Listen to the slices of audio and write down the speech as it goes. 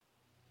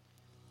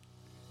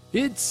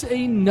It's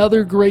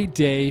another great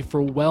day for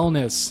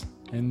wellness,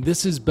 and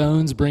this is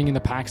Bones bringing the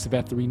Pax of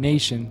F3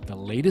 Nation the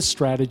latest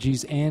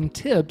strategies and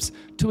tips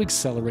to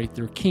accelerate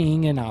their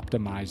king and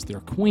optimize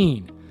their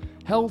queen.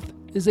 Health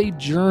is a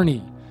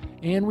journey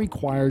and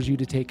requires you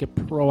to take a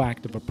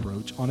proactive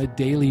approach on a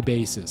daily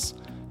basis.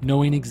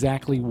 Knowing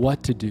exactly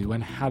what to do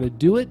and how to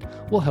do it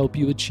will help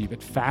you achieve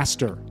it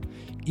faster.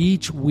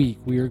 Each week,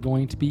 we are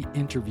going to be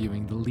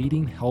interviewing the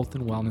leading health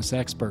and wellness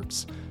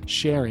experts,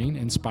 sharing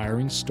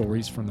inspiring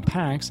stories from the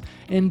PAX,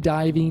 and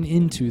diving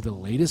into the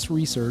latest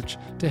research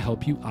to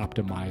help you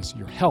optimize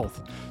your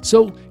health.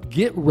 So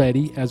get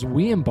ready as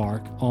we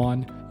embark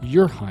on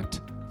your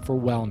hunt for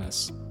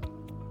wellness.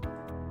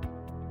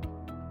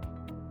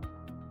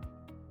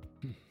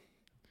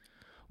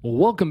 Well,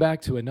 welcome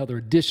back to another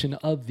edition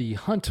of the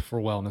Hunt for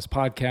Wellness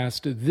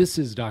podcast. This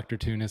is Dr.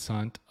 Tunis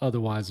Hunt,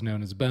 otherwise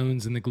known as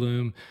Bones in the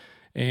Gloom.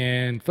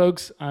 And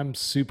folks, I'm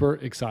super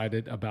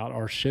excited about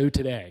our show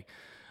today.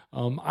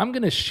 I'm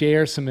going to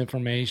share some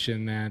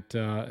information that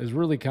is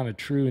really kind of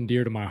true and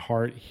dear to my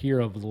heart here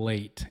of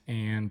late.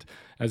 And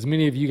as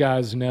many of you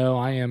guys know,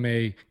 I am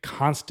a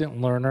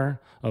constant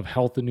learner of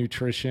health and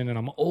nutrition, and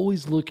I'm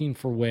always looking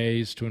for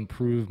ways to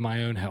improve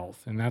my own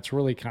health. And that's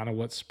really kind of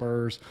what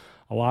spurs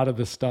a lot of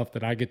the stuff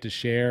that I get to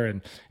share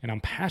and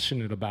I'm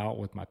passionate about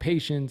with my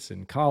patients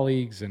and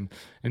colleagues and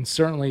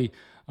certainly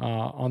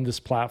on this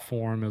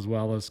platform, as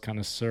well as kind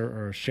of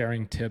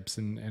sharing tips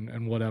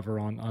and whatever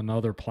on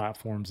other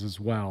platforms as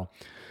well.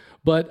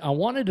 But I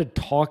wanted to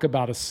talk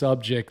about a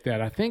subject that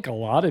I think a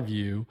lot of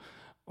you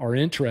are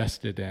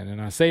interested in.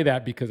 And I say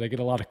that because I get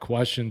a lot of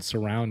questions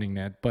surrounding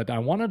it. But I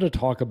wanted to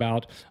talk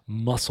about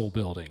muscle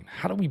building.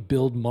 How do we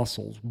build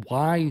muscles?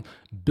 Why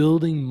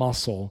building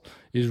muscle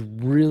is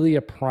really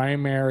a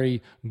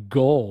primary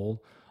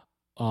goal,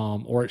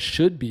 or it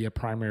should be a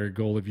primary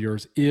goal of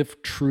yours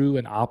if true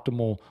and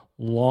optimal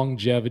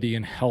longevity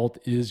and health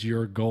is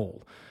your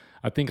goal.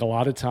 I think a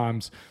lot of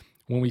times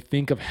when we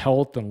think of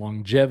health and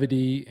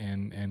longevity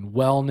and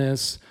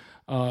wellness,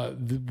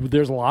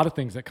 there's a lot of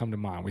things that come to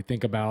mind. We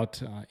think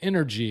about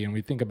energy, and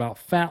we think about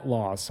fat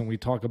loss, and we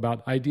talk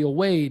about ideal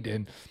weight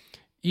and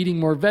eating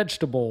more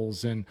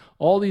vegetables and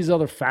all these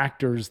other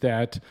factors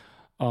that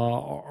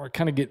are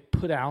kind of get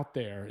put out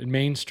there in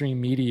mainstream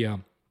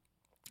media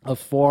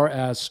as far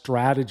as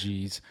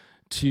strategies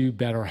to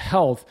better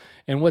health.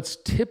 And what's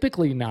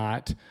typically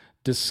not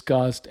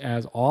discussed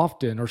as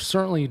often, or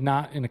certainly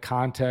not in a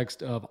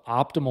context of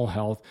optimal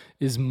health,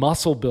 is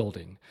muscle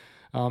building.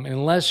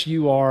 Unless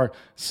you are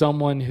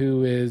someone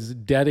who is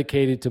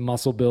dedicated to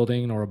muscle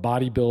building or a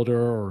bodybuilder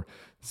or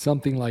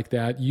something like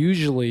that,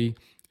 usually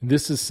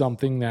this is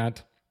something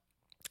that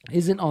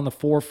isn't on the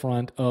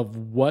forefront of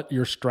what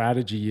your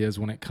strategy is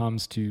when it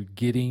comes to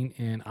getting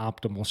in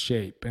optimal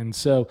shape. And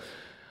so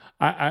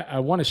I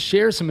want to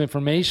share some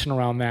information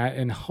around that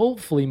and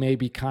hopefully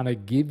maybe kind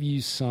of give you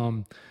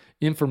some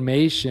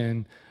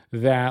information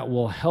that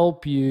will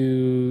help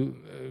you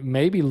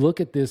maybe look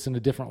at this in a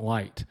different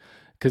light.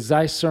 Because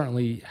I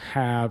certainly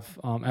have,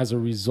 as a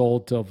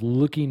result of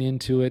looking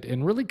into it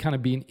and really kind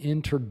of being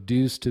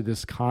introduced to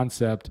this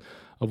concept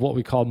of what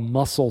we call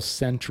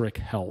muscle-centric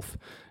health.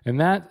 And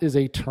that is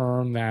a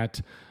term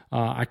that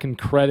I can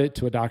credit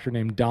to a doctor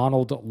named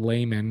Donald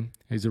Layman.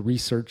 He's a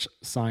research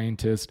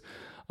scientist,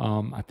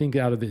 I think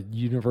out of the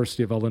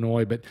University of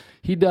Illinois, but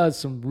he does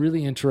some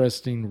really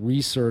interesting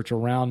research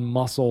around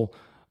muscle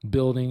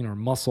building or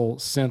muscle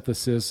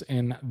synthesis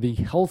and the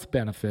health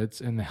benefits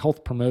and the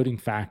health promoting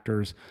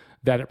factors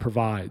that it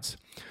provides.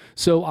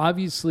 So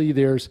obviously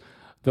there's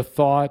the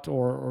thought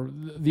or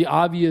the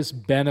obvious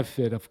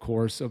benefit, of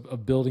course,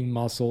 of building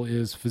muscle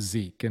is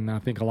physique. And I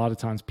think a lot of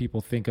times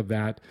people think of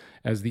that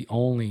as the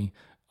only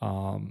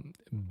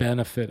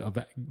benefit of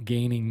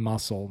gaining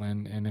muscle.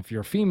 And if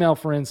you're a female,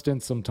 for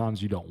instance,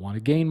 sometimes you don't want to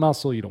gain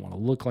muscle. You don't want to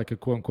look like a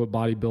quote unquote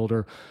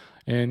bodybuilder.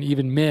 And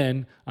even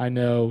men, I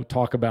know,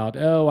 talk about,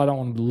 oh, I don't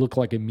want to look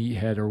like a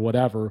meathead or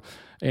whatever.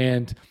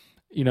 And,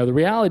 you know, the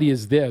reality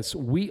is this: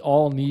 we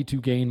all need to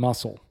gain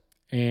muscle.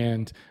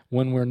 And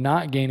when we're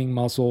not gaining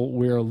muscle,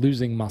 we're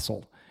losing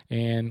muscle.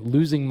 And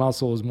losing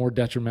muscle is more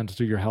detrimental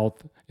to your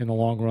health in the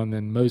long run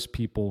than most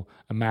people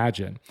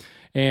imagine.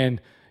 And,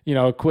 you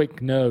know, a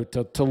quick note,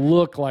 to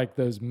look like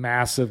those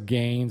massive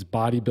gains,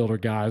 bodybuilder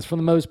guys, for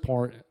the most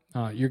part,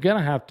 you're going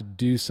to have to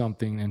do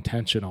something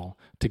intentional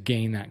to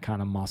gain that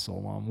kind of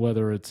muscle,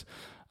 whether it's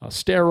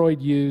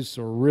steroid use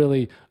or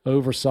really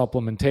over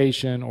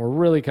supplementation or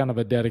really kind of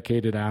a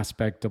dedicated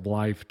aspect of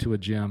life to a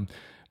gym.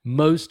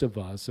 Most of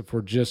us, if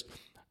we're just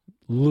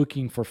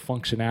looking for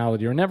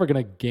functionality, are never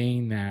going to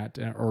gain that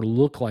or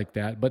look like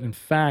that. But in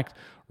fact,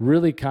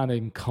 really kind of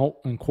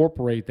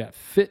incorporate that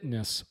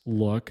fitness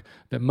look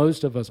that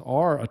most of us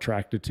are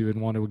attracted to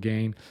and want to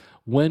gain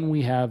when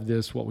we have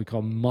this, what we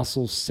call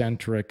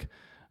muscle-centric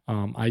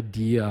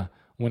idea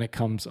when it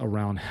comes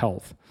around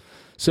health.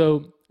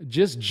 So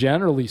just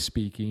generally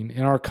speaking,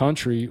 in our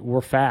country,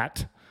 we're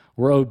fat.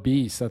 We're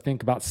obese. I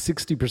think about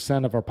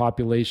 60% of our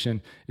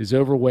population is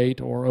overweight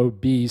or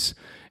obese.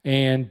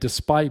 And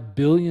despite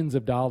billions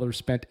of dollars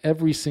spent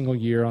every single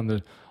year on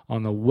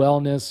on the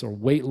wellness or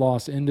weight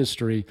loss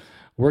industry,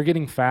 we're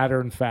getting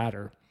fatter and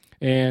fatter.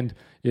 And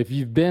if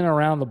you've been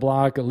around the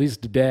block at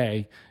least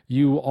today,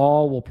 you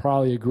all will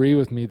probably agree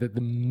with me that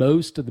the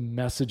most of the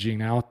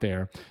messaging out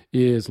there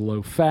is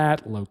low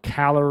fat, low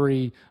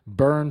calorie,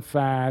 burn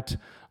fat,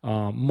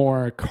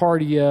 more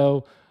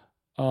cardio,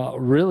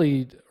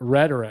 really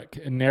rhetoric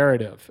and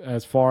narrative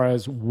as far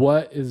as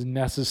what is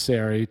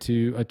necessary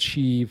to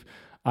achieve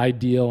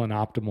ideal and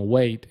optimal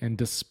weight. And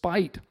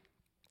despite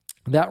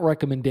that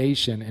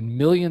recommendation and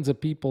millions of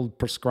people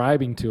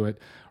prescribing to it,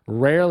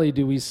 rarely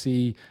do we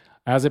see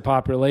as a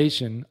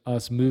population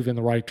us move in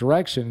the right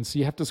direction. And so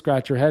you have to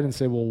scratch your head and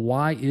say, well,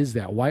 why is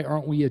that? Why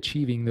aren't we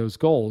achieving those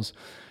goals?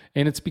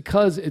 And it's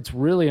because it's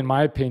really, in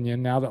my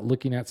opinion, now that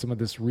looking at some of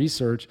this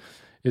research,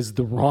 is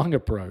the wrong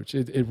approach.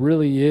 It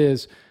really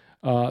is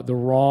the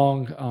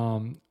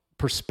wrong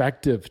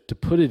perspective to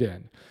put it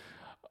in.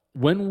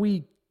 When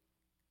we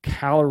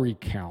calorie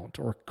count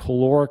or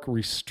caloric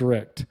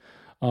restrict,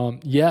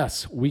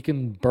 yes, we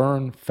can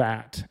burn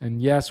fat,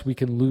 and yes, we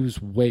can lose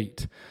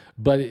weight,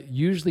 but it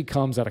usually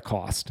comes at a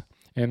cost.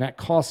 And that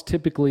cost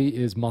typically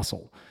is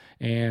muscle.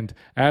 And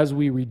as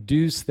we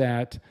reduce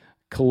that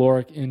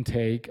caloric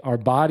intake, our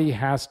body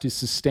has to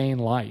sustain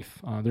life.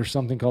 There's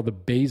something called the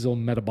basal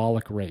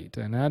metabolic rate,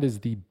 and that is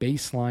the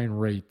baseline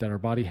rate that our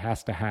body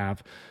has to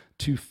have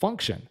to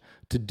function,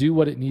 to do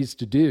what it needs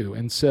to do.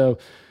 And so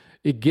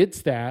it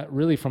gets that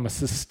really from a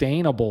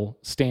sustainable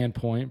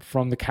standpoint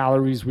from the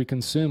calories we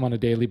consume on a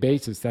daily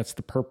basis. That's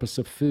the purpose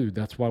of food.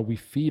 That's why we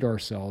feed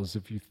ourselves.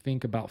 If you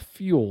think about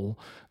fuel,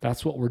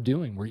 that's what we're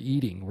doing. We're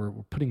eating. We're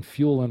putting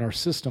fuel in our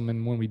system.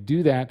 And when we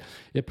do that,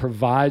 it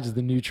provides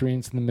the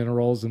nutrients and the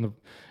minerals and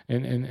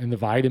the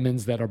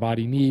vitamins that our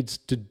body needs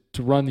to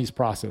run these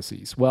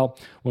processes. Well,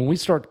 when we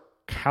start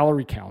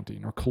calorie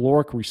counting or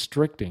caloric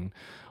restricting,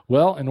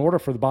 well, in order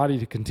for the body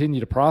to continue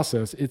to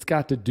process, it's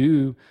got to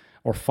do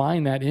or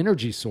find that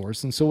energy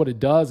source. And so what it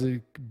does,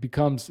 it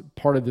becomes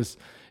part of this,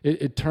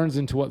 it turns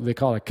into what they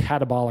call a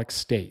catabolic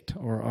state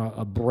or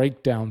a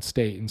breakdown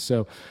state. And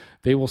so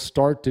they will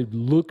start to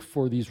look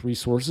for these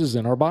resources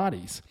in our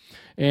bodies.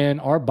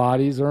 And our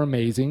bodies are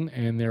amazing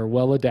and they're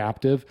well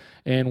adaptive.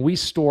 And we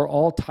store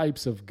all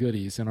types of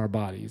goodies in our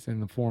bodies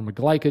in the form of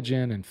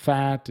glycogen and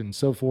fat and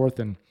so forth.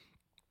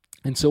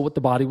 And so what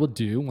the body will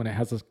do when it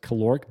has a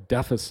caloric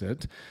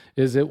deficit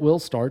is it will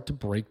start to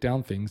break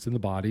down things in the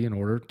body in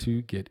order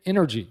to get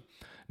energy.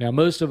 Now,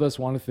 most of us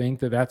want to think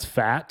that that's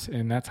fat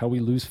and that's how we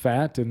lose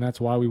fat and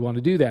that's why we want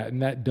to do that.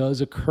 And that does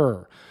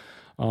occur.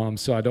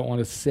 So I don't want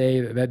to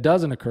say that that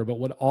doesn't occur, but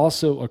what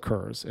also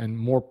occurs and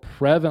more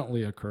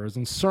prevalently occurs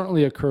and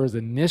certainly occurs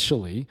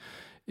initially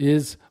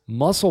is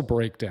muscle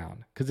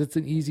breakdown, because it's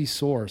an easy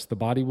source. The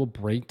body will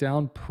break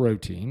down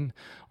protein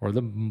or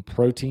the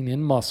protein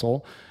in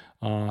muscle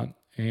and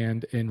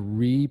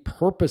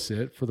repurpose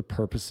it for the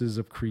purposes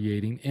of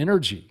creating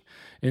energy.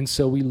 And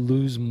so we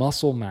lose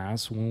muscle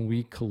mass when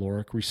we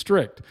caloric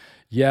restrict.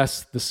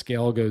 Yes, the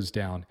scale goes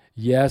down.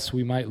 Yes,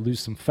 we might lose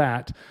some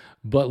fat,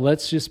 but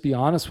let's just be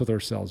honest with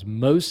ourselves.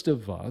 Most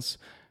of us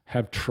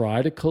have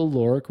tried a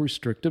caloric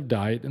restrictive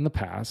diet in the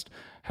past,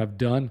 have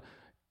done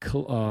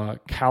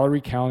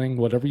calorie counting,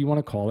 whatever you want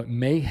to call it,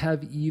 may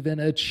have even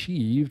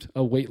achieved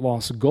a weight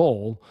loss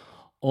goal,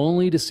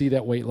 only to see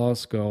that weight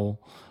loss goal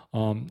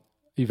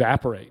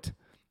evaporate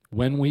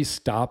when we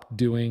stop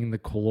doing the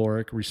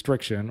caloric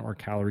restriction or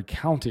calorie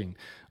counting.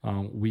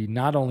 We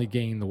not only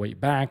gain the weight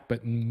back,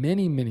 but in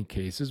many, many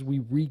cases, we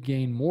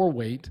regain more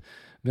weight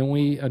than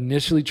we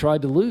initially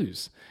tried to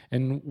lose.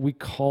 And we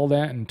call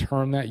that and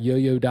term that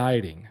yo-yo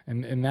dieting.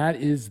 And that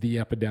is the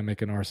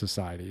epidemic in our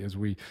society. As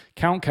we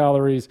count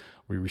calories,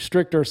 we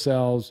restrict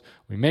ourselves,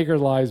 we make our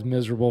lives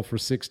miserable for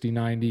 60,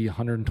 90,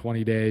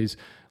 120 days,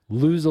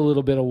 lose a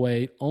little bit of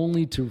weight,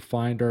 only to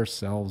find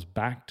ourselves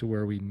back to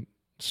where we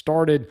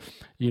started,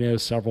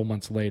 several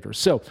months later.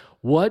 So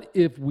what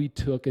if we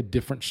took a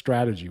different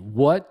strategy?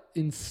 What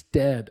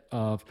instead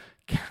of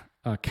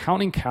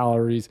counting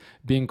calories,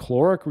 being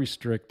caloric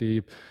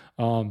restrictive,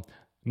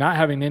 not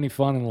having any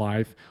fun in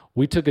life,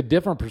 we took a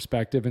different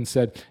perspective and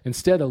said,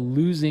 instead of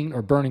losing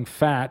or burning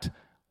fat,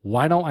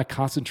 why don't I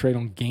concentrate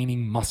on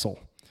gaining muscle?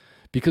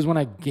 Because when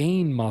I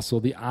gain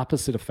muscle, the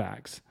opposite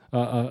effects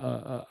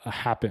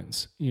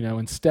happens.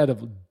 Instead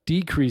of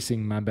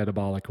decreasing my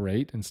metabolic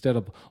rate, instead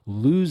of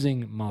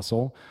losing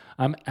muscle,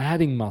 I'm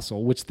adding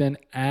muscle, which then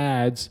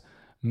adds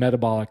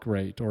metabolic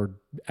rate or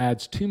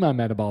adds to my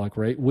metabolic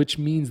rate, which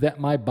means that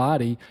my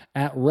body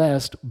at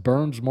rest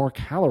burns more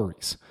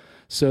calories.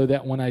 So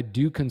that when I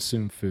do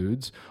consume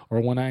foods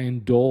or when I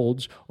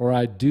indulge or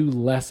I do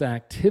less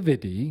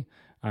activity,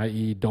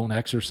 i.e. don't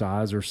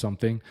exercise or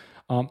something,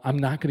 I'm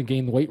not going to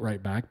gain the weight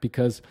right back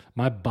because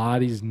my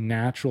body's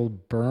natural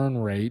burn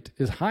rate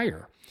is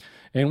higher.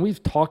 And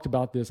we've talked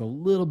about this a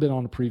little bit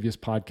on a previous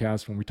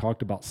podcast when we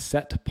talked about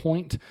set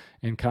point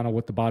and kind of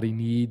what the body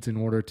needs in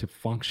order to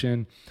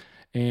function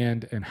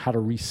and how to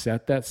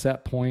reset that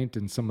set point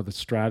and some of the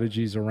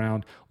strategies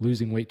around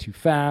losing weight too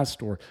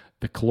fast or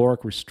the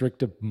caloric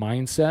restrictive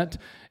mindset.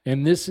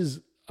 And this is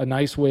a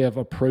nice way of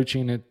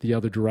approaching it the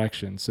other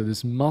direction. So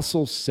this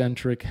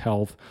muscle-centric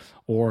health,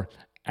 or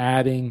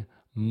adding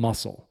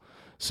muscle.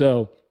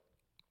 So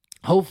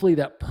hopefully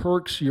that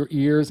perks your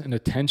ears and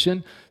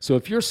attention. So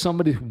if you're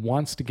somebody who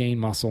wants to gain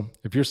muscle,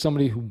 if you're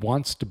somebody who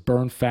wants to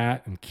burn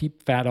fat and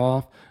keep fat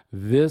off,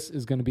 this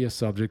is going to be a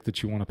subject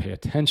that you want to pay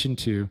attention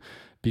to,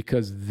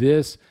 because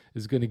this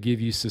is going to give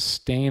you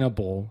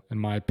sustainable, in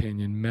my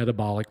opinion,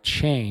 metabolic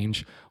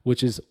change,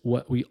 which is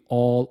what we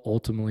all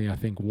ultimately, I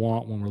think,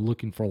 want when we're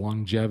looking for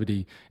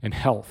longevity and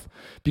health.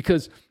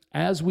 Because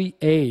as we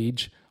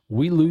age,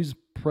 we lose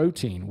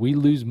protein, we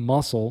lose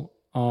muscle,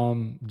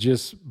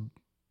 just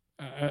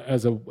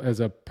as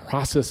a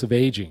process of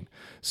aging.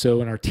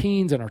 So in our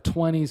teens and our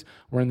 20s,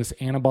 we're in this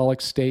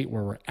anabolic state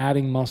where we're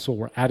adding muscle,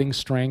 we're adding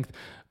strength.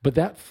 But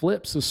that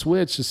flips the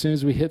switch as soon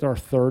as we hit our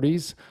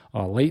 30s,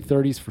 late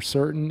 30s for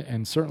certain,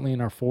 and certainly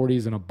in our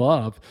 40s and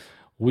above,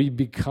 we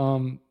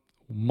become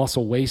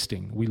muscle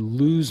wasting. We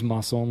lose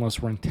muscle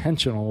unless we're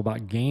intentional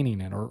about gaining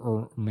it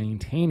or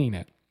maintaining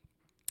it.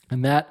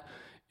 And that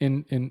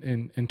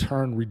in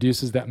turn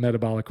reduces that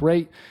metabolic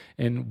rate,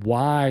 and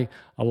why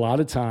a lot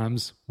of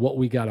times what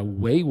we got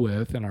away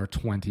with in our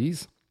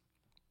 20s,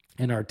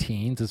 in our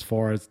teens, as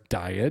far as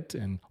diet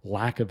and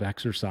lack of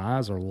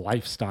exercise or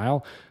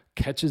lifestyle,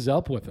 catches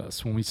up with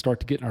us when we start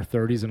to get in our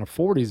 30s and our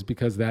 40s,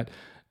 because that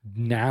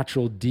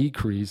natural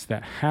decrease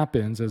that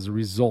happens as a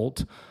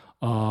result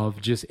of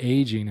just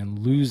aging and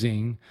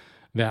losing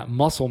that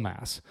muscle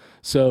mass.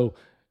 So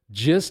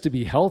just to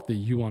be healthy,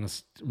 you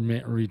want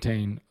to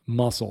retain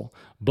muscle.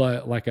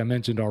 But like I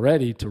mentioned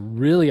already, to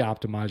really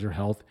optimize your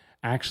health,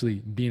 actually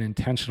being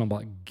intentional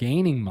about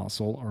gaining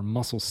muscle or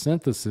muscle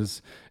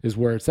synthesis is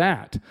where it's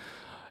at.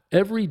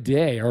 Every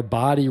day, our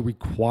body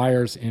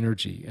requires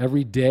energy.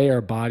 Every day,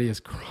 our body is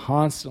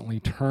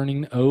constantly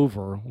turning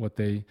over what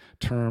they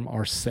term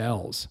our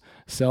cells.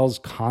 Cells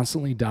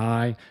constantly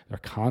die. They're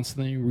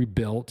constantly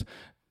rebuilt.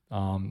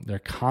 They're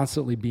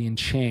constantly being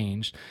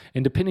changed.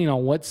 And depending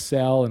on what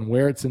cell and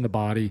where it's in the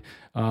body,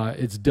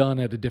 it's done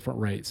at a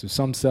different rate. So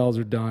some cells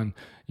are done,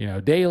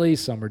 daily,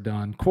 some are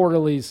done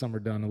quarterly, some are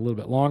done a little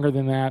bit longer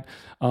than that.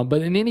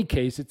 But in any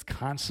case, it's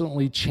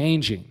constantly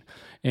changing.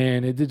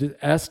 And it is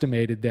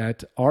estimated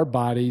that our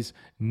bodies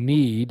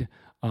need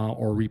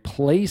or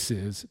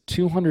replaces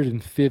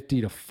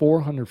 250 to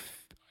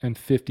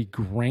 450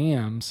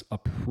 grams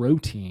of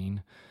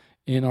protein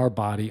in our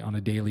body on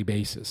a daily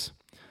basis.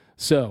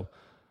 So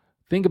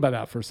think about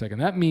that for a second.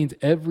 That means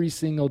every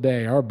single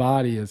day our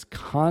body is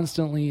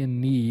constantly in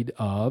need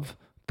of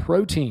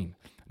protein.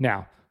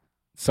 Now,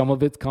 some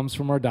of it comes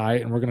from our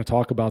diet, and we're going to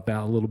talk about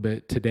that a little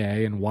bit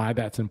today and why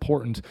that's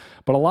important.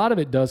 But a lot of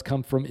it does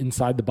come from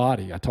inside the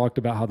body. I talked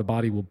about how the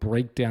body will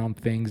break down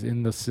things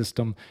in the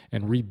system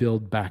and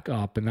rebuild back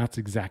up, and that's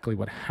exactly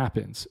what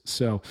happens.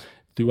 So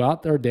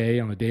throughout our day,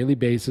 on a daily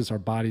basis, our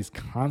body's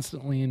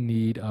constantly in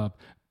need of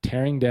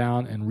tearing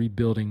down and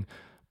rebuilding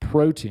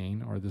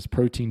protein, or this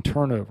protein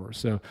turnover.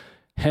 So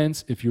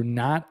hence, if you're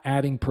not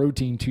adding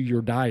protein to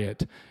your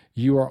diet,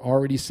 you are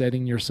already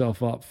setting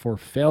yourself up for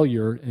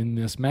failure in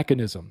this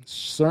mechanism.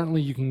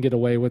 Certainly you can get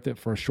away with it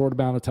for a short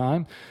amount of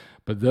time,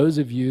 but those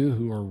of you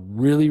who are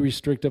really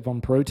restrictive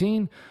on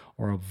protein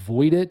or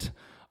avoid it,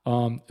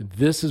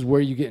 this is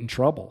where you get in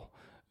trouble.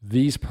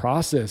 These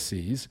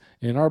processes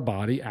in our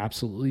body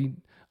absolutely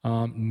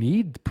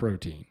need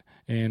protein,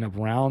 and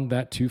around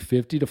that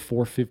 250 to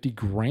 450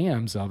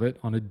 grams of it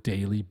on a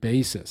daily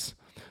basis.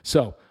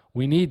 So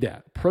we need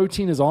that.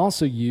 Protein is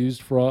also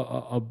used for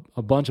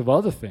a bunch of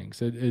other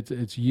things.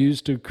 It's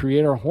used to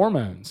create our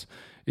hormones.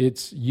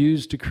 It's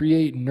used to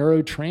create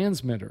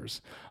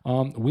neurotransmitters.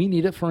 We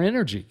need it for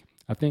energy.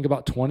 I think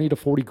about 20 to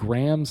 40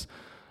 grams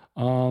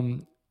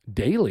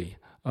daily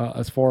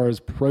as far as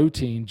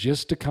protein,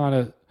 just to kind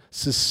of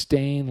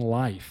sustain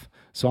life.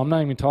 So I'm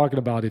not even talking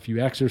about if you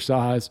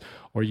exercise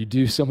or you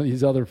do some of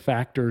these other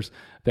factors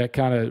that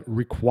kind of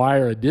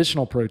require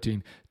additional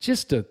protein.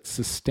 Just to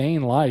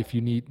sustain life, you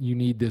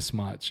need this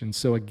much. And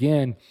so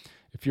again,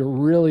 if you're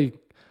really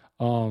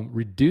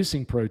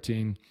reducing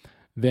protein,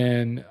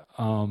 then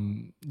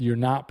you're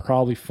not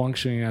probably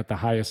functioning at the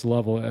highest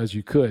level as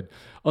you could.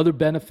 Other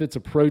benefits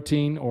of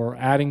protein or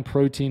adding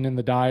protein in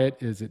the diet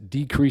is it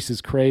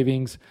decreases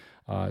cravings,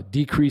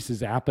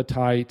 decreases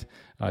appetite,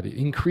 it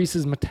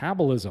increases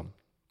metabolism.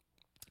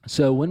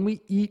 So when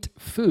we eat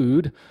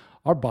food,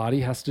 our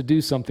body has to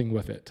do something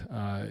with it.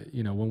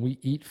 When we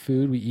eat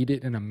food, we eat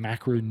it in a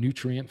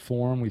macronutrient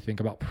form. We think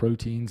about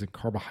proteins and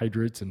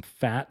carbohydrates and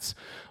fats.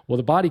 Well,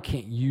 the body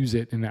can't use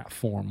it in that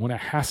form. What it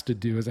has to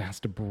do is it has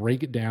to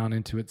break it down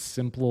into its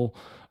simple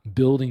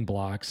building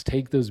blocks,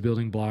 take those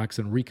building blocks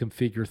and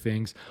reconfigure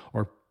things,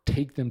 or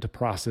take them to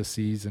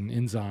processes and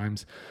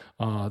enzymes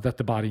that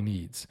the body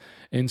needs.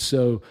 And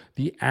so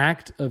the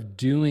act of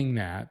doing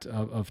that,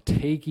 of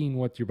taking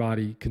what your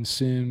body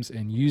consumes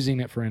and using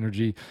it for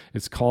energy,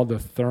 it's called the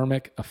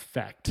thermic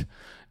effect.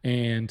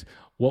 And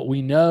what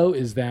we know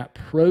is that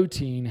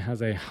protein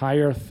has a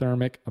higher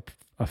thermic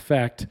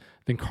effect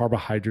than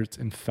carbohydrates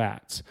and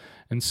fats.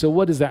 And so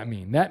what does that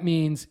mean? That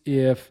means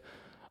if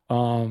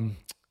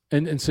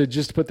And so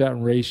just to put that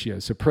in ratio,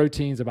 so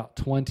protein's about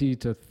 20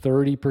 to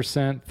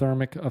 30%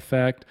 thermic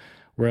effect,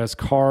 whereas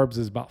carbs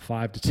is about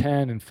 5 to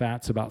 10 and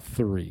fat's about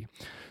 3.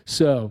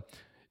 So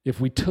if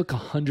we took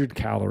 100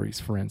 calories,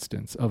 for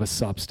instance, of a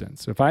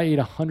substance, if I ate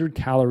 100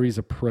 calories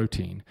of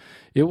protein,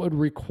 it would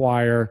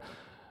require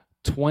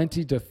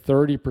 20 to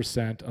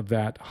 30% of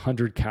that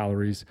 100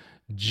 calories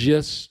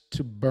just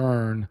to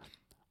burn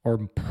or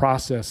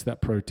process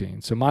that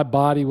protein. So my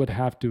body would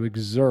have to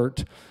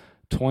exert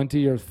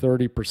 20 or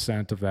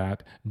 30% of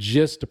that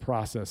just to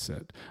process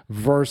it,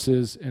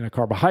 versus in a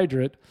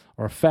carbohydrate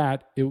or a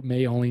fat, it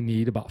may only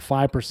need about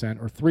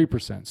 5% or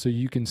 3%. So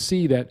you can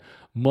see that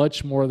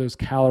much more of those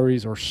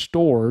calories are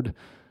stored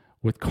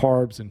with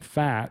carbs and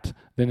fat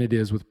than it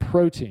is with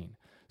protein.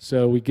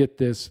 So we get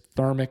this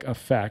thermic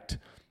effect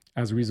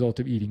as a result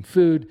of eating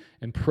food,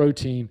 and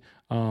protein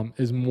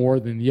is more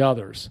than the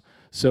others.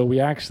 So we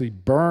actually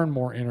burn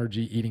more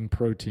energy eating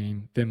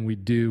protein than we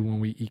do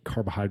when we eat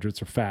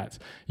carbohydrates or fats.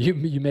 You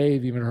may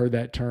have even heard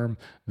that term,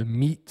 the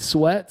meat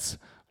sweats.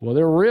 Well,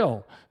 they're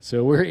real.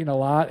 So we're eating a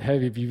lot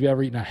heavy. If you've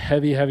ever eaten a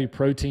heavy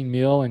protein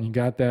meal and you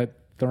got that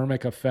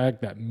thermic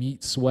effect, that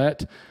meat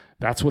sweat,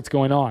 that's what's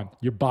going on.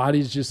 Your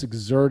body's just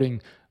exerting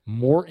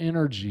more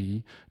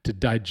energy to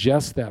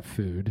digest that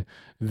food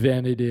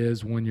than it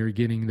is when you're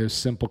getting those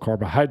simple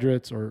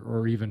carbohydrates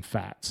or even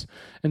fats.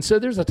 And so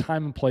there's a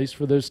time and place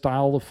for those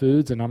style of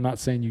foods, and I'm not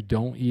saying you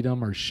don't eat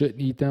them or shouldn't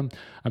eat them.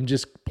 I'm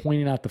just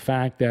pointing out the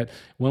fact that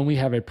when we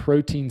have a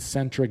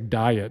protein-centric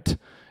diet,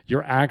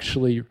 you're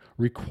actually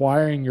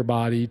requiring your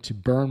body to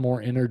burn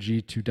more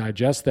energy to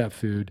digest that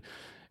food,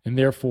 and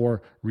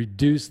therefore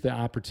reduce the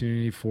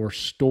opportunity for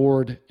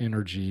stored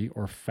energy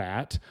or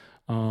fat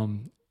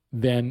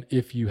than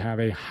if you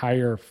have a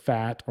higher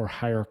fat or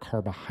higher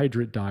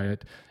carbohydrate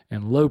diet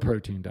and low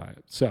protein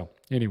diet. So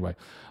anyway,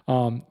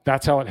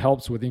 that's how it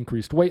helps with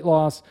increased weight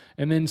loss,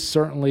 and then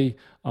certainly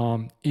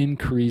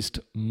increased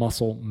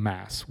muscle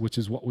mass, which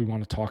is what we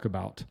want to talk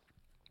about.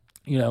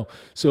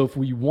 So if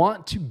we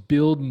want to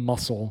build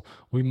muscle,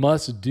 we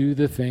must do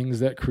the things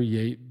that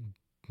create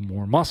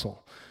more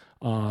muscle.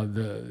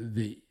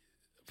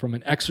 From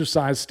an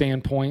exercise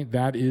standpoint,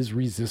 that is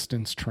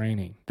resistance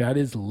training. That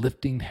is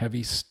lifting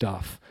heavy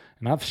stuff.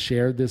 And I've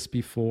shared this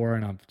before,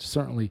 and I've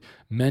certainly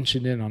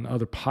mentioned it on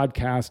other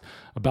podcasts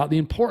about the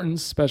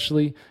importance,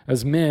 especially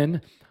as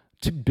men,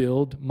 to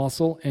build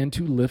muscle and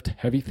to lift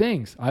heavy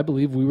things. I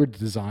believe we were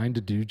designed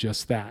to do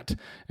just that,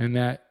 and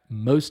that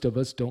most of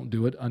us don't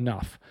do it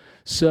enough.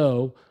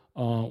 So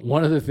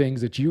one of the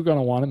things that you're going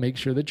to want to make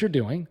sure that you're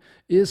doing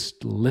is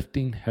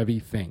lifting heavy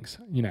things.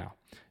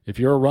 If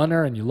you're a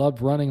runner and you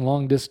love running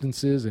long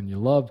distances and you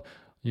love,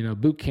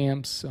 boot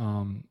camps,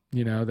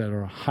 that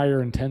are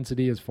higher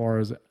intensity as far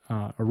as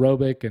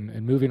aerobic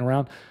and moving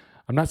around,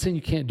 I'm not saying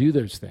you can't do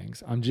those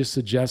things. I'm just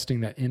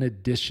suggesting that in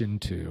addition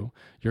to,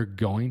 you're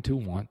going to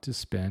want to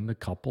spend a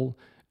couple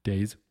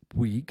days a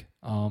week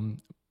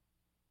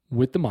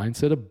with the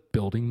mindset of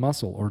building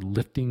muscle or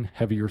lifting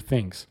heavier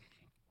things.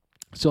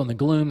 So in the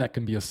Gloom, that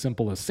can be as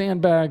simple as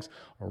sandbags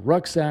or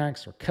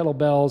rucksacks or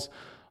kettlebells.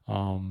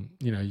 You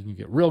can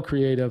get real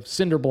creative,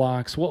 cinder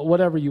blocks,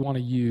 whatever you want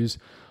to use.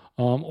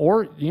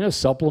 Or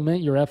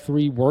supplement your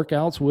F3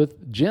 workouts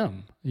with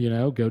gym.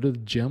 Go to the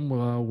gym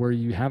where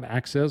you have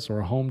access, or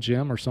a home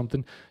gym or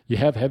something. You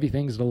have heavy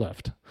things to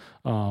lift.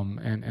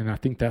 And I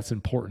think that's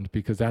important,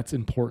 because that's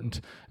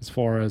important as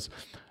far as,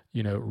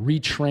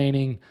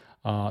 retraining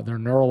their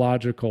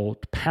neurological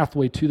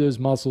pathway to those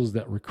muscles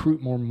that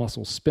recruit more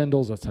muscle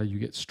spindles. That's how you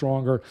get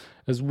stronger,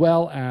 as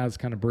well as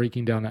kind of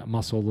breaking down that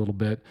muscle a little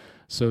bit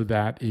so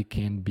that it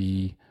can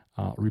be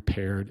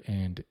repaired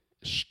and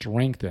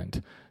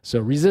strengthened. So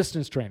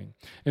resistance training.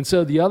 And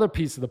so the other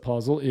piece of the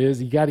puzzle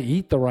is you got to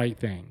eat the right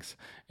things.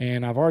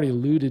 And I've already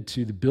alluded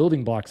to the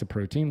building blocks of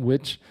protein,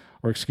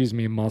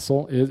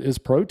 muscle is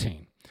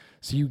protein.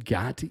 So you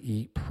got to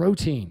eat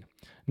protein.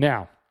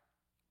 Now,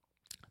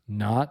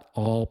 not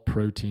all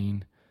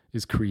protein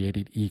is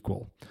created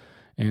equal.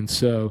 And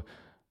so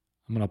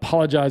I'm going to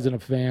apologize in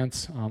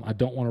advance. I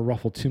don't want to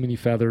ruffle too many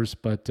feathers,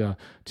 but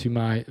to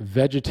my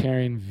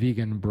vegetarian,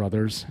 vegan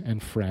brothers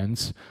and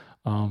friends,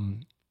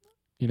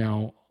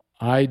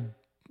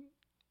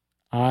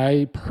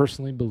 I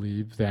personally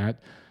believe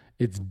that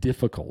it's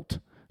difficult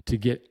to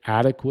get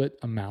adequate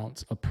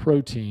amounts of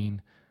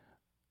protein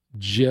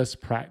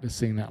just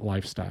practicing that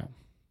lifestyle.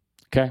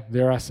 Okay,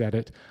 there I said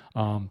it.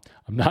 I'm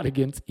not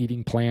against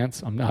eating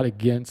plants. I'm not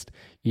against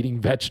eating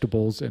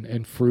vegetables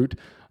and fruit.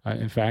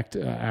 In fact, I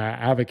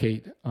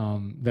advocate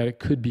that it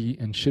could be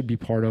and should be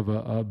part of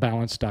a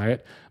balanced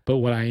diet. But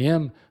what I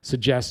am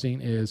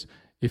suggesting is,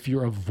 if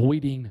you're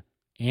avoiding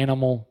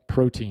animal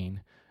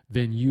protein,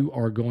 then you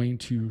are going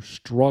to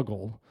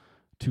struggle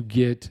to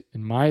get,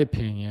 in my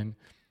opinion,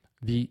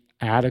 the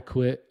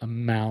adequate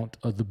amount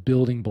of the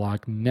building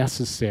block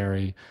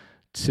necessary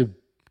to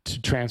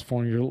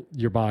transform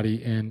your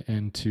body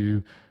and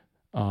to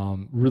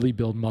really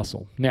build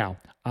muscle. Now,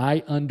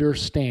 I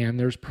understand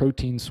there's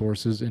protein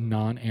sources in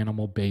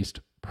non-animal based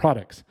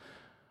products.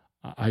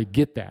 I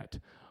get that.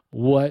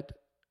 What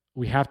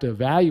we have to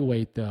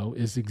evaluate, though,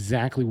 is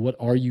exactly what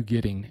are you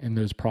getting in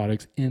those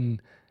products in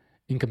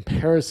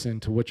comparison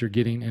to what you're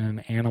getting in an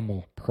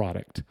animal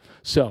product.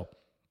 So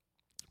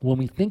when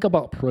we think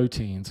about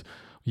proteins,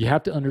 you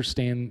have to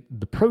understand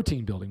the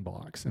protein building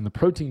blocks. And the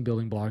protein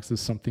building blocks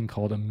is something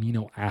called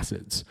amino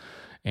acids.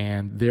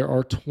 And there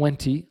are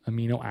 20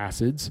 amino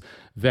acids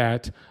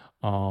that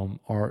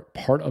are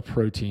part of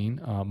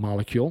protein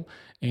molecule.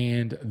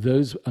 And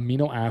those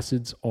amino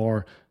acids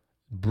are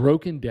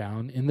broken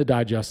down in the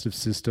digestive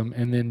system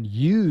and then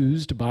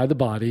used by the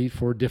body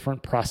for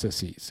different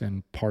processes.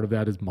 And part of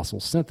that is muscle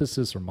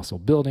synthesis or muscle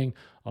building,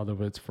 other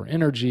of it's for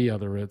energy,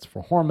 other of it's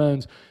for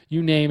hormones.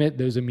 You name it,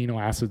 those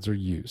amino acids are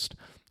used.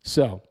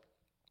 So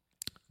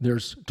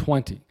there's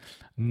 20.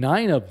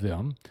 9 of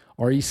them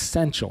are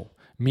essential,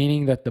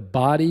 meaning that the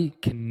body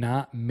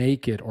cannot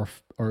make it or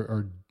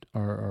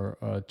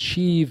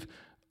achieve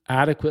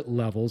adequate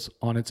levels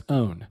on its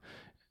own.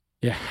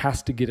 It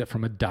has to get it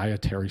from a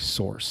dietary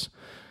source.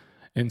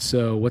 And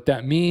so what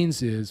that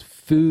means is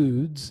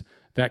foods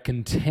that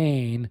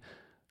contain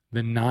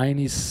the 9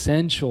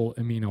 essential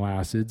amino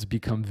acids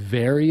become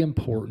very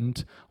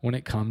important when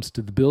it comes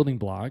to the building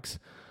blocks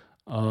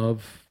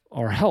of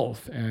our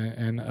health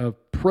and of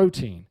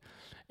protein.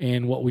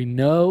 And what we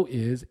know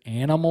is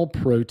animal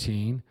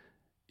protein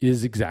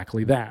is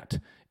exactly that.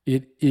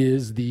 It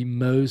is the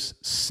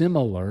most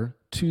similar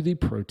to the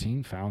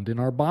protein found in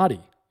our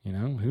body. You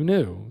know, who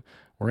knew?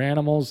 We're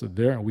animals,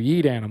 we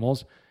eat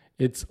animals.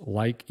 It's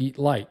like eat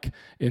like.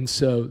 And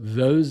so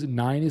those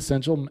 9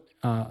 essential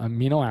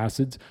amino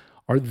acids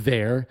are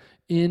there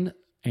in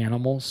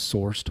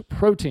animal-sourced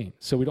protein.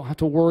 So we don't have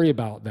to worry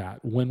about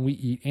that when we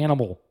eat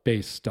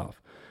animal-based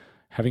stuff.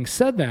 Having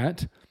said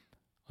that,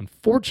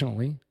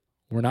 unfortunately,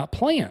 we're not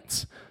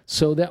plants.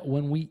 So that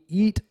when we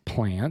eat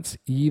plants,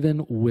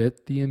 even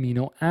with the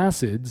amino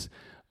acids,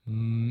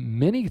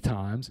 many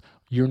times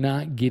you're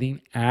not getting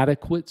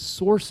adequate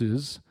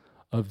sources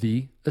of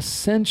the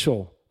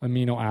essential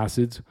amino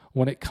acids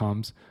when it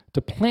comes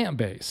to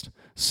plant-based.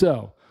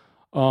 So,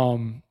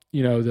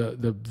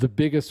 the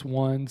biggest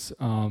ones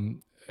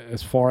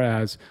as far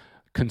as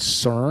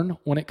concern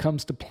when it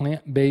comes to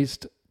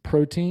plant-based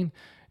protein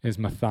is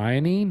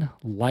methionine,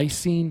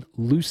 lysine,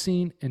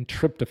 leucine, and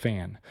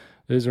tryptophan.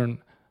 Those are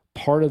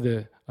part of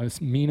the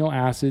amino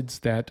acids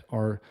that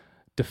are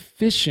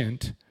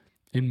deficient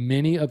in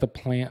many of the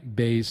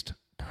plant-based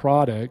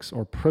products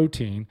or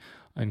protein,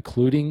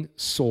 including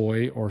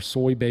soy or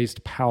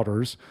soy-based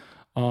powders,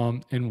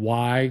 and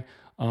why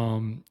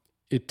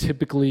it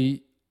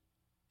typically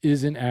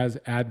isn't as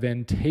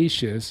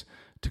advantageous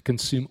to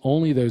consume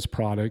only those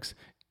products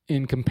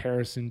in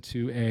comparison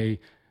to a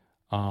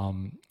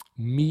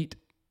meat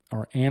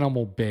or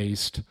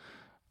animal-based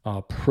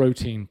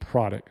protein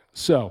product.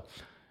 So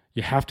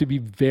you have to be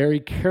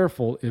very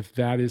careful if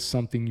that is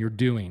something you're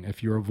doing.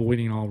 If you're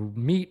avoiding all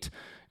meat,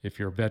 if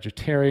you're a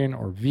vegetarian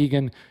or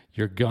vegan,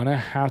 you're going to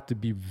have to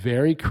be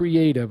very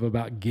creative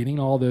about getting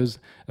all those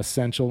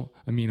essential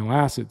amino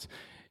acids.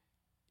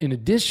 In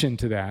addition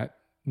to that,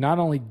 not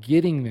only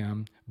getting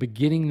them, but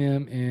getting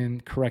them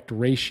in correct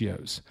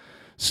ratios.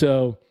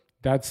 So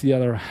that's the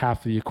other half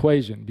of the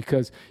equation,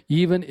 because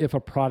even if a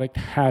product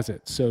has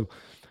it, so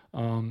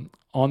on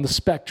the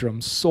spectrum,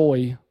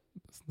 soybean,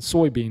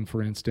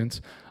 for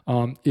instance,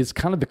 is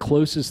kind of the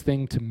closest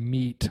thing to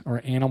meat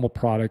or animal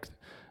product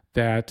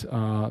that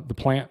the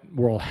plant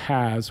world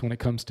has when it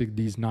comes to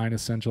these 9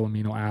 essential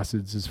amino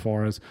acids as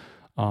far as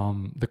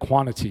the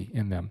quantity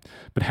in them.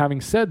 But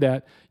having said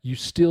that, you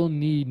still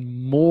need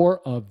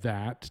more of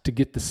that to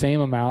get the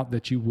same amount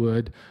that you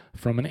would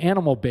from an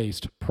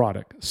animal-based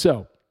product.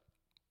 So,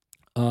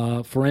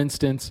 for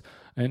instance,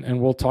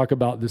 and we'll talk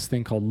about this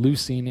thing called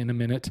leucine in a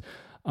minute,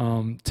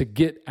 to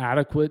get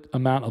adequate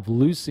amount of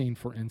leucine,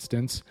 for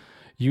instance,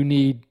 you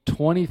need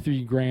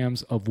 23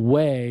 grams of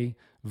whey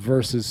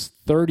versus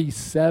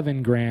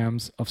 37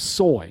 grams of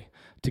soy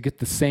to get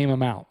the same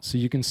amount. So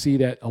you can see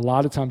that a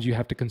lot of times you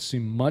have to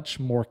consume much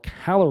more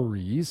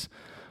calories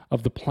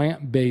of the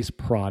plant-based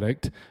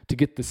product to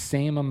get the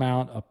same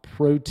amount of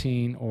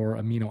protein or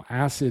amino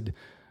acid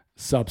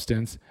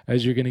substance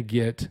as you're going to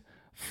get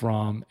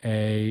from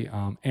a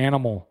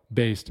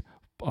animal-based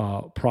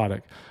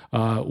product.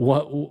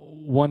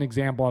 One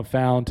example I've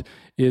found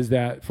is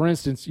that, for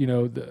instance,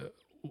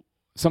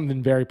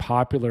 something very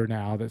popular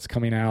now that's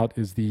coming out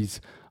is these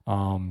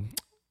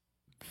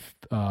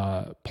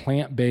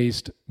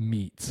plant-based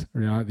meats,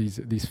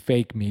 these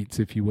fake meats,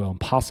 if you will,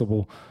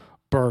 Impossible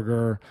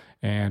Burger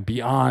and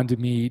Beyond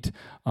Meat,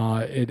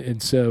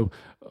 and so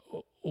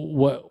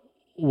what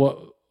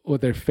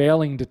they're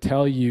failing to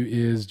tell you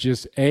is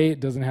just it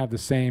doesn't have the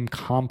same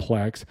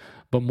complex,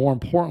 but more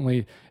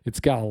importantly, it's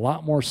got a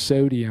lot more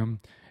sodium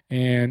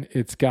and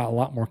it's got a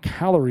lot more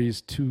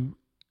calories to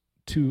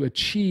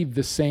achieve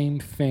the same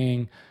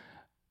thing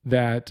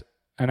that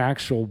an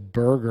actual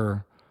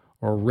burger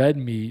or red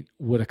meat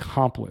would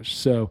accomplish.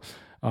 So,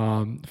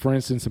 for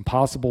instance,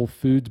 Impossible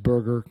Foods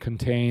burger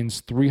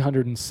contains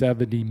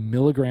 370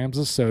 milligrams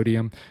of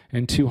sodium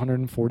and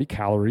 240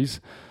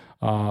 calories.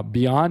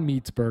 Beyond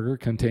Meat's burger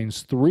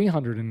contains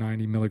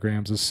 390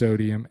 milligrams of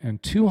sodium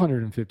and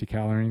 250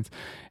 calories.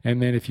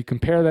 And then if you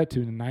compare that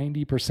to a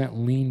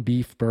 90% lean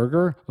beef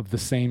burger of the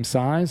same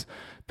size,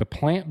 the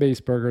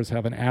plant-based burgers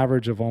have an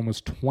average of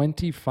almost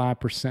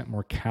 25%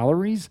 more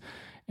calories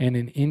and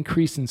an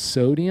increase in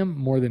sodium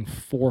more than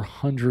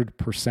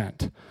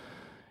 400%.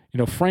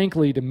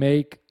 Frankly, to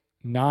make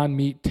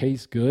non-meat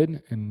taste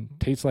good and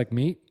taste like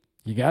meat,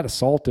 you got to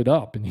salt it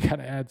up and you got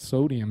to add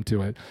sodium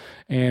to it.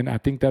 And I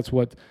think that's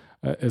what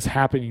is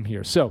happening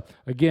here. So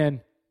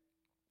again,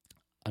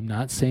 I'm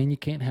not saying you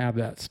can't have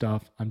that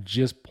stuff. I'm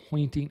just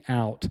pointing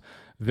out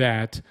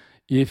that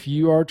if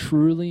you are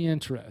truly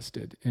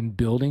interested in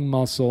building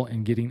muscle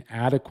and getting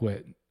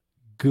adequate,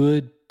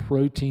 good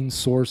protein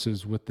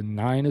sources with the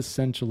 9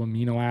 essential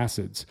amino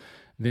acids,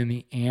 then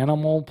the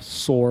animal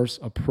source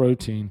of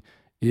protein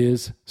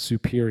is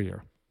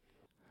superior.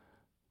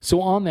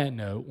 So on that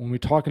note, when we're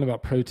talking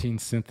about protein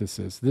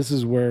synthesis, this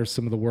is where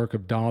some of the work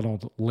of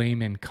Donald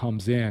Layman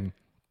comes in.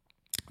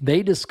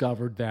 They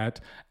discovered that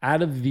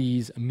out of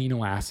these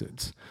amino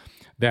acids,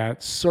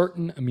 that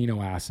certain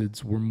amino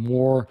acids were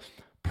more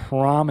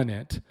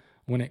prominent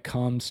when it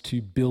comes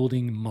to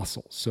building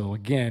muscle. So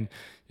again,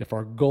 if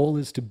our goal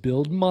is to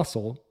build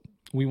muscle,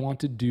 we want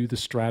to do the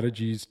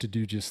strategies to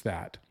do just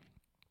that.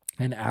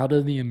 And out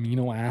of the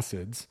amino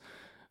acids,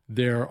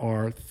 there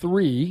are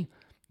 3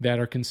 that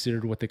are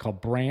considered what they call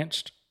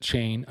branched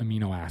chain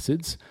amino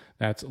acids.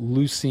 That's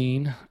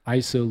leucine,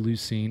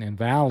 isoleucine, and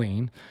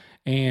valine.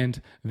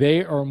 And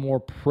they are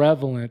more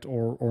prevalent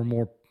or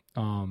more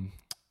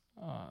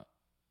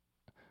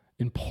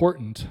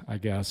important, I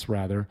guess,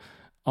 rather,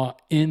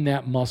 in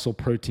that muscle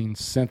protein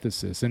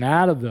synthesis. And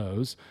out of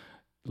those,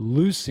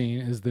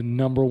 leucine is the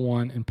number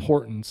one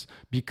importance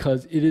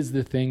because it is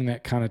the thing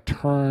that kind of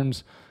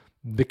turns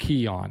the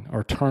key on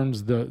or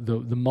turns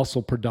the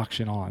muscle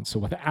production on. So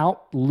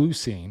without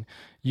leucine,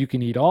 you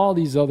can eat all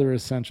these other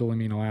essential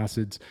amino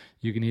acids,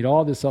 you can eat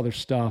all this other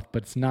stuff,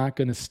 but it's not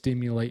going to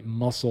stimulate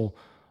muscle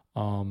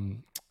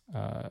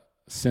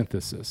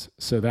synthesis.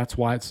 So that's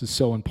why it's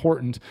so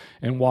important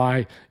and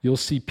why you'll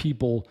see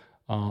people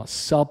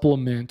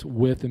supplement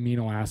with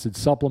amino acid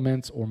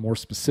supplements, or more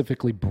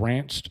specifically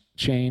branched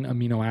chain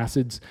amino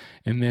acids,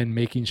 and then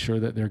making sure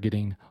that they're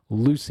getting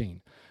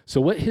leucine. So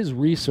what his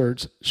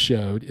research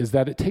showed is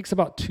that it takes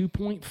about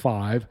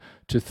 2.5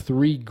 to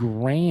 3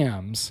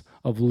 grams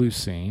of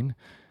leucine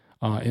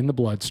in the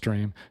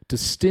bloodstream to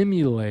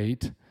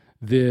stimulate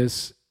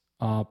this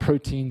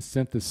protein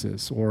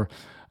synthesis, or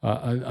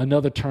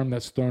another term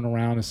that's thrown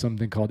around is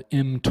something called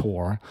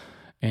mTOR.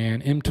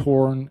 And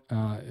mTOR,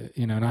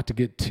 not to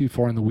get too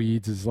far in the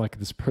weeds, is like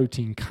this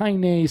protein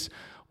kinase,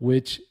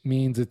 which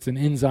means it's an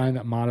enzyme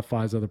that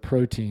modifies other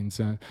proteins.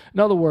 In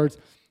other words,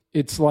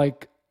 it's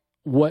like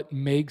what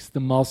makes the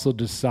muscle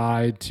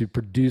decide to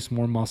produce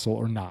more muscle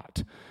or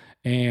not.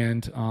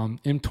 And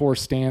mTOR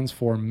stands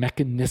for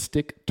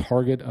mechanistic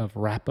target of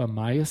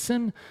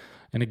rapamycin.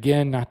 And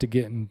again, not to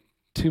get in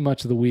too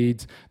much of the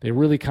weeds, they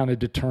really kind of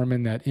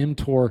determine that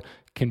mTOR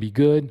can be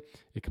good,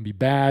 it can be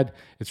bad.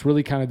 It's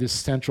really kind of this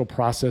central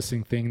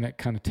processing thing that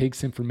kind of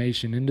takes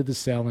information into the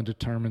cell and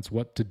determines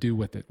what to do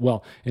with it.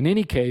 Well, in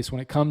any case,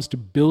 when it comes to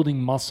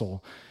building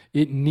muscle,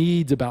 it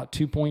needs about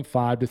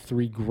 2.5 to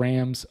 3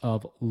 grams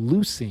of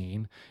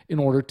leucine in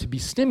order to be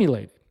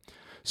stimulated.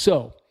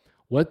 So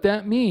what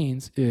that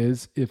means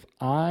is if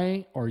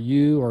I or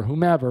you or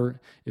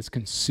whomever is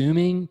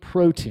consuming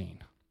protein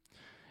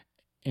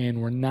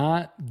and we're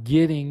not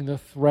getting the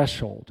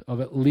threshold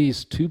of at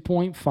least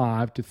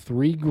 2.5 to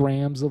 3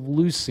 grams of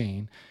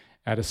leucine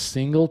at a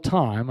single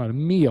time, at a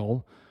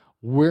meal,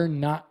 we're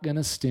not going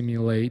to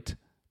stimulate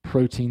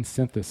protein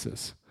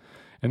synthesis.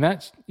 And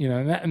that's,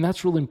 and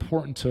that's really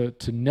important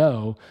to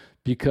know,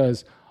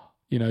 because,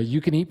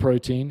 you can eat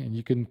protein and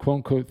you can quote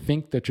unquote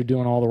think that you're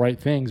doing all the right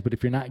things, but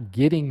if you're not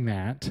getting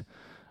that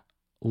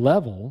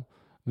level,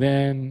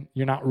 then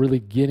you're not really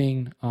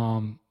getting,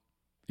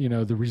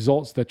 the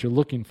results that you're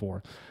looking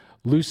for.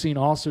 Leucine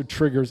also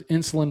triggers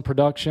insulin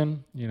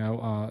production,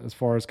 as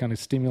far as kind of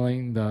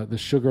stimulating the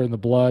sugar in the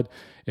blood.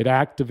 It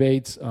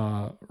activates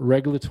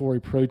regulatory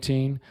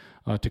protein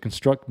to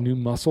construct new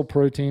muscle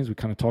proteins. We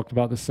kind of talked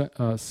about this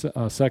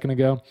a second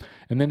ago.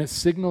 And then it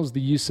signals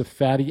the use of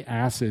fatty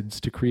acids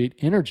to create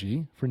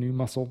energy for new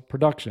muscle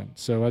production.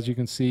 So as you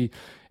can see,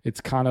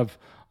 it's kind of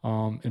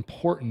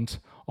important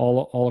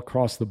all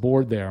across the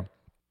board there.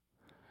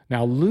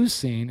 Now,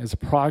 leucine is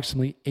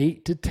approximately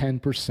 8 to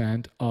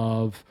 10%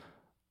 of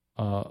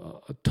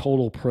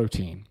total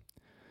protein.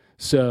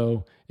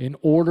 So in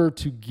order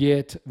to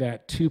get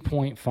that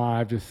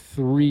 2.5 to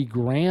 3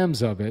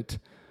 grams of it,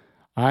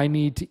 I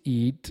need to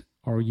eat,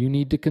 or you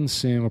need to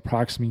consume,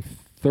 approximately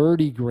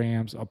 30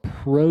 grams of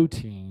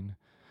protein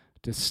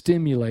to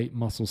stimulate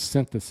muscle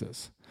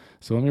synthesis.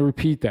 So let me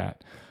repeat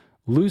that.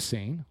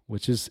 Leucine,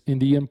 which is in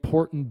the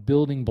important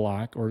building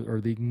block,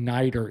 or the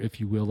igniter, if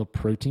you will, of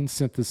protein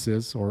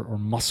synthesis or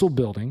muscle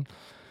building,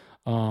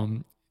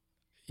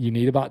 you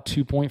need about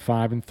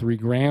 2.5 and 3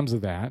 grams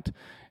of that.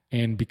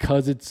 And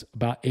because it's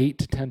about 8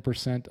 to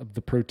 10% of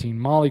the protein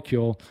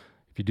molecule,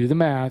 If you do the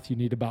math, you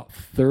need about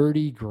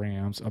 30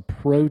 grams of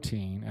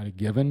protein at a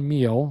given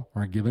meal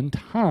or a given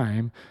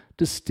time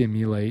to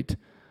stimulate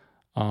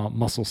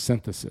muscle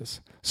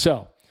synthesis.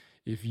 So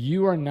if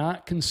you are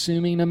not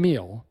consuming a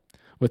meal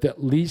with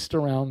at least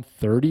around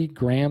 30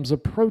 grams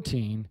of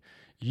protein,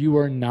 you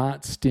are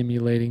not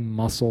stimulating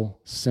muscle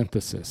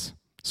synthesis.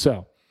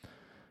 So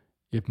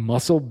if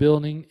muscle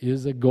building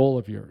is a goal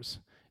of yours,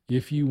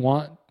 if you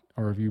want,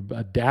 or if you're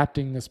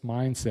adapting this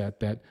mindset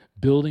that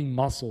building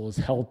muscle is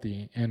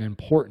healthy and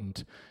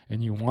important,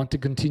 and you want to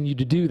continue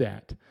to do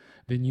that,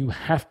 then you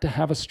have to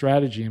have a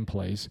strategy in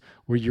place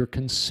where you're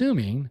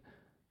consuming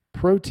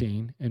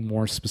protein, and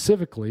more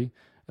specifically,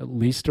 at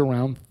least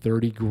around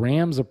 30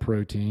 grams of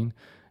protein,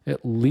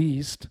 at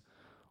least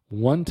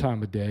one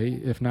time a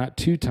day, if not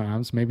 2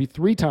 times, maybe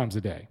 3 times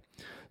a day.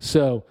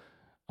 So,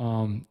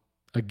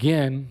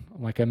 again,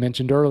 like I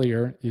mentioned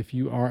earlier, if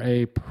you are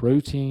a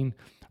protein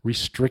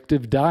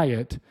restrictive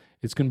diet,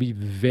 it's going to be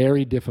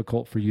very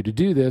difficult for you to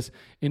do this.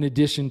 In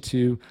addition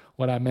to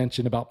what I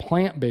mentioned about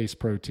plant-based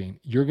protein,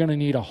 you're going to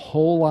need a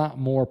whole lot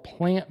more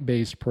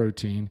plant-based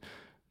protein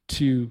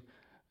to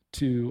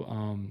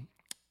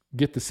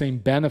get the same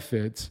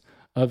benefits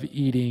of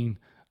eating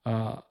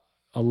a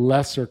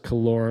lesser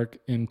caloric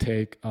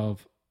intake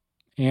of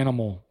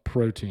animal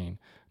protein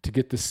to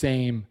get the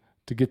same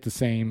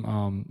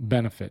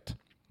benefit.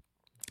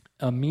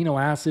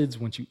 Amino acids,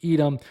 once you eat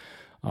them,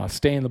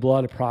 stay in the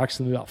blood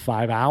approximately about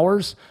 5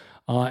 hours,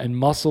 and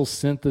muscle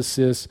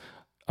synthesis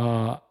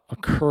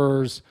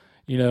occurs,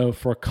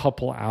 for a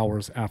couple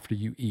hours after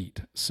you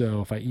eat.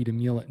 So if I eat a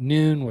meal at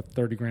noon with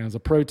 30 grams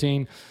of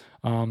protein,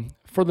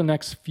 for the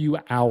next few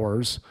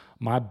hours,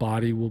 my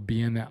body will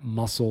be in that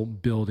muscle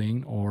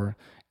building or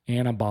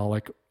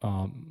anabolic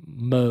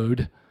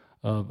mode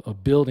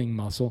of building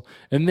muscle.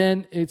 And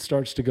then it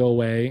starts to go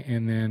away,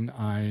 and then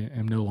I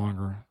am no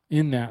longer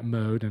in that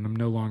mode, and I'm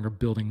no longer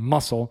building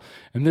muscle.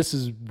 And this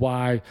is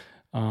why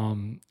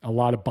a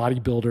lot of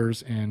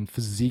bodybuilders and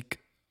physique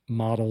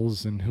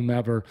models and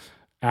whomever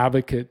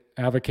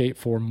advocate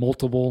for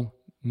multiple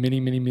mini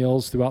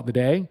meals throughout the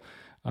day,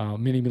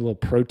 mini little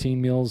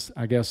protein meals,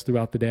 I guess,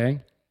 throughout the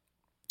day,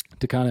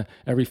 to kind of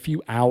every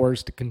few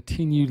hours to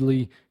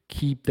continually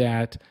keep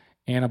that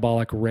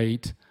anabolic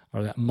rate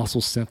or that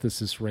muscle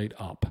synthesis rate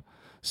up.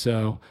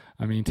 So,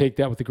 take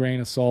that with a grain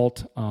of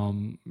salt.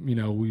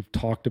 We've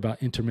talked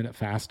about intermittent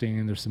fasting,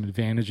 and there's some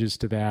advantages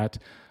to that.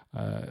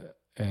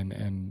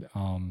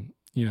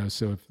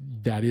 So if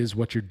that is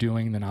what you're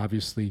doing, then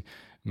obviously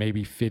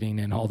maybe fitting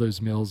in all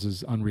those meals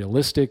is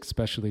unrealistic,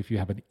 especially if you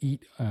have an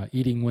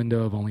eating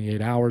window of only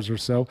 8 hours or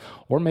so,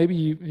 or maybe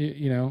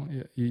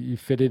you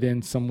fit it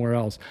in somewhere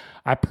else.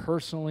 I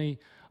personally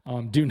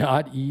do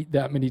not eat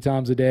that many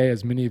times a day.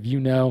 As many of you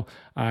know,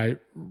 I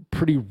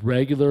pretty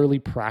regularly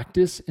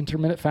practice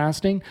intermittent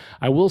fasting.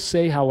 I will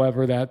say,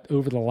 however, that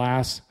over the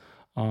last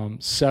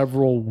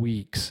several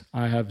weeks,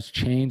 I have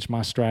changed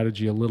my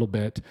strategy a little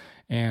bit.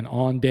 And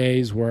on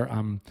days where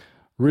I'm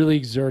really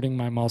exerting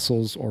my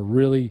muscles or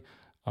really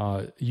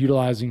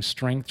utilizing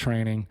strength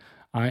training,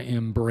 I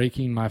am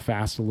breaking my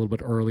fast a little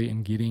bit early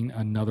and getting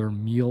another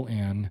meal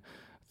in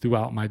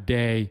throughout my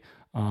day.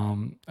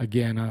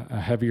 Again, a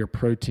heavier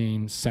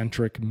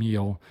protein-centric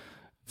meal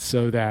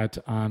so that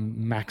I'm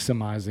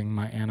maximizing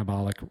my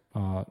anabolic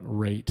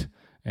rate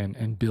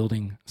and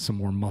building some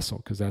more muscle,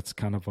 because that's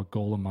kind of a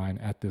goal of mine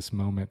at this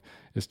moment,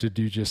 is to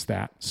do just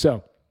that.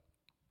 So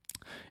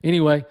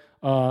anyway,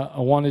 I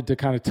wanted to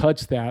kind of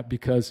touch that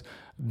because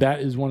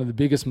that is one of the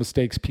biggest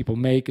mistakes people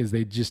make, is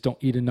they just don't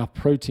eat enough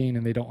protein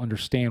and they don't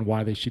understand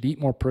why they should eat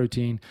more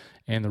protein.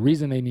 And the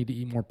reason they need to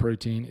eat more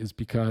protein is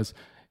because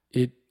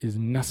it is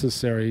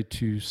necessary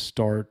to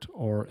start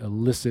or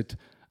elicit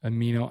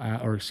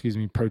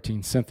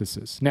protein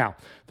synthesis. Now,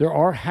 there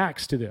are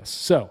hacks to this.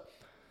 So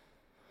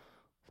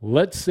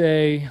let's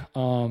say,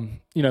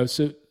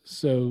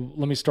 so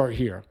let me start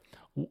here.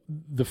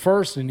 The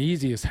first and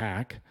easiest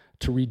hack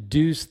to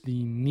reduce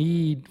the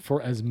need for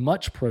as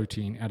much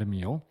protein at a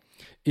meal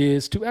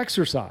is to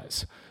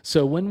exercise.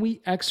 So when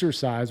we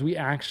exercise, we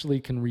actually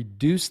can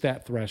reduce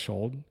that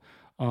threshold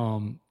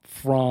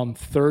from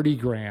 30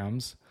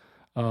 grams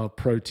of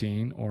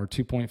protein or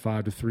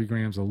 2.5 to 3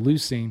 grams of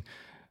leucine,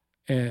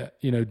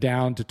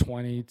 down to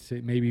 20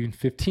 to maybe even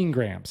 15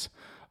 grams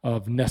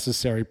of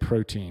necessary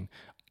protein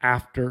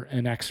after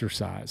an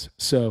exercise.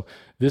 So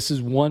this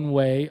is one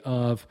way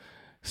of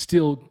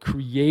still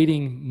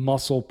creating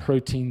muscle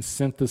protein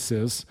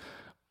synthesis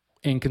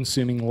and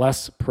consuming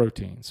less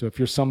protein. So if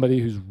you're somebody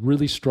who's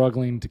really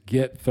struggling to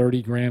get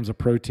 30 grams of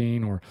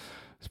protein, or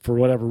for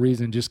whatever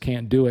reason just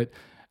can't do it,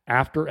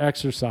 after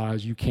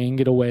exercise, you can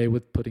get away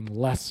with putting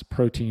less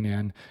protein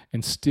in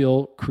and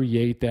still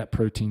create that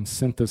protein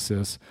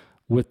synthesis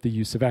with the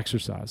use of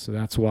exercise. So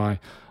that's why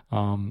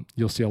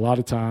you'll see a lot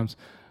of times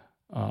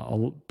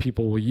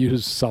people will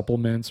use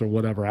supplements or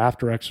whatever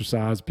after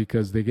exercise,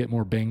 because they get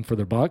more bang for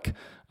their buck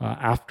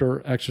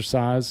after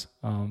exercise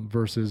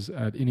versus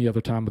at any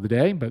other time of the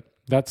day. But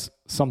that's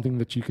something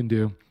that you can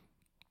do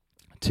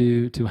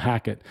to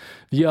hack it.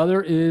 The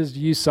other is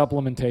use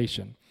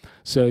supplementation.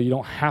 So you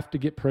don't have to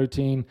get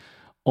protein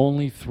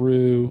only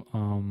through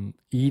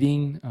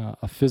eating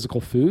a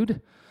physical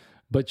food,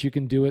 but you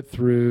can do it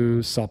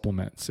through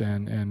supplements.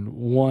 And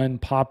one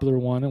popular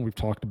one, and we've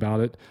talked about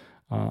it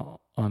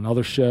on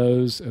other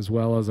shows, as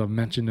well as I've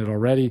mentioned it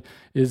already,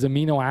 is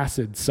amino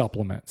acid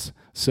supplements.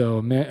 So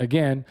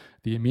again,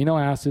 the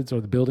amino acids are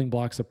the building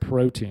blocks of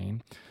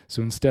protein.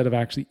 So instead of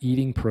actually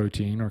eating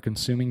protein or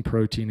consuming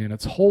protein in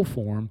its whole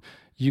form,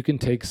 you can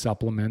take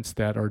supplements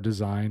that are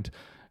designed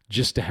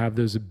just to have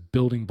those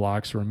building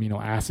blocks or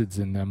amino acids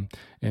in them,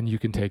 and you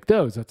can take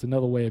those. That's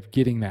another way of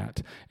getting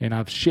that. And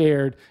I've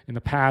shared in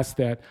the past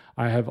that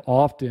I have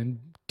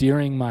often,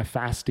 during my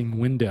fasting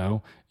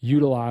window,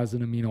 utilized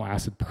an amino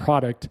acid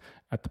product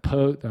at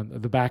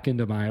the back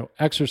end of my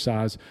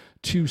exercise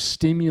to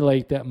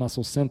stimulate that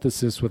muscle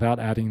synthesis without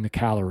adding the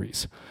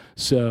calories.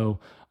 So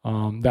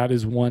that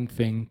is one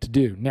thing to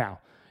do. Now,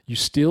 you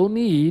still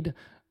need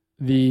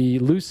the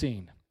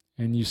leucine,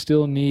 and you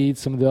still need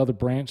some of the other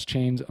branch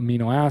chains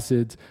amino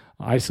acids,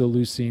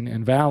 isoleucine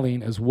and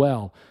valine as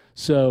well.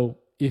 So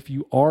if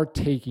you are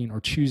taking or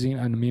choosing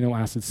an amino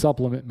acid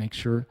supplement, make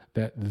sure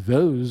that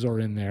those are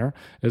in there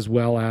as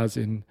well as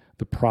in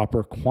the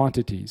proper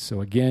quantities.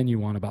 So again, you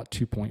want about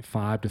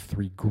 2.5 to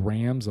 3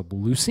 grams of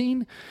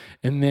leucine,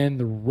 and then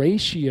the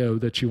ratio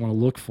that you want to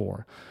look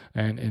for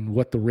and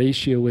what the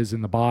ratio is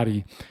in the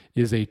body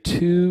is a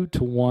 2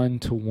 to 1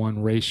 to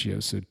 1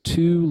 ratio. So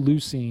 2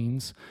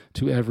 leucines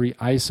to every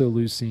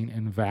isoleucine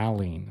and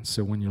valine.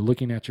 So when you're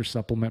looking at your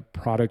supplement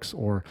products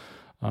or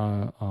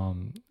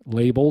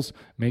labels,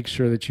 make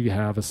sure that you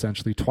have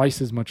essentially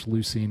twice as much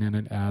leucine in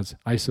it as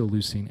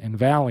isoleucine and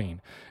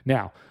valine.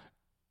 Now,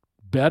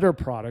 better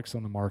products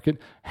on the market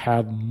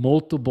have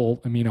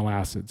multiple amino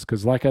acids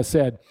because, like I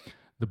said,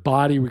 the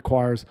body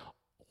requires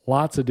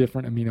lots of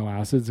different amino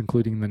acids,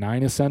 including the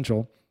 9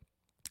 essential.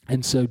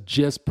 And so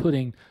just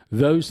putting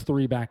those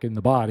 3 back in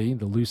the body,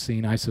 the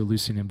leucine,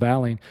 isoleucine, and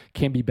valine,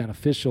 can be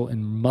beneficial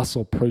in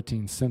muscle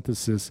protein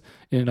synthesis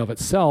in and of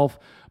itself.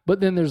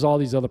 But then there's all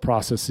these other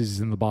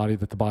processes in the body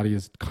that the body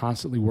is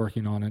constantly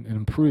working on and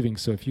improving.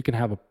 So if you can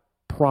have a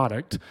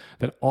product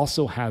that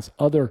also has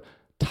other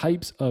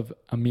types of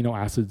amino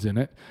acids in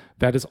it,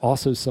 that is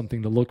also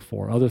something to look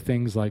for. Other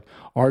things like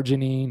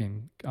arginine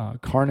and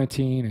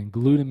carnitine and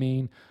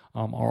glutamine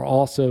are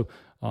also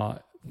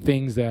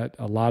things that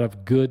a lot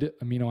of good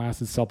amino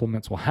acid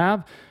supplements will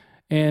have,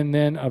 and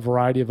then a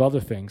variety of other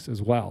things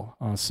as well.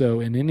 So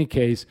in any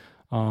case,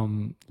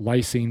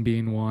 lysine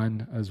being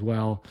one as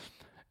well.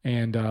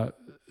 And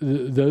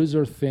those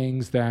are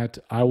things that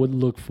I would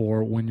look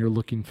for when you're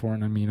looking for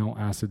an amino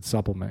acid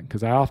supplement.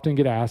 Because I often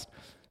get asked,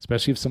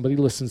 especially if somebody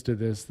listens to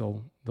this,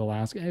 they'll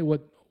ask, hey,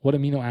 what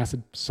amino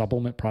acid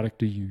supplement product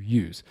do you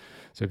use?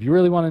 So if you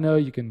really want to know,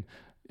 you can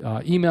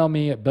email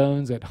me at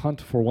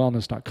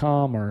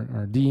bones@huntforwellness.com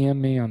or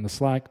DM me on the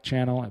Slack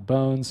channel at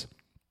Bones.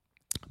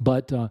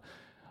 But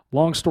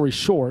long story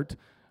short,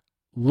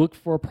 look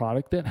for a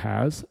product that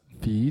has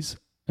these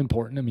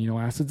important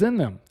amino acids in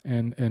them.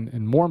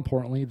 And more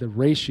importantly, the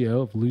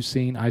ratio of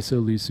leucine,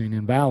 isoleucine,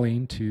 and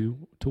valine to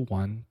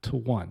 1 to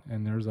 1.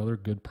 And there's other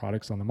good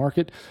products on the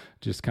market.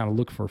 Just kind of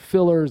look for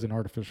fillers and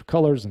artificial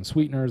colors and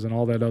sweeteners and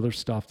all that other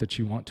stuff that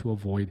you want to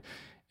avoid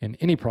in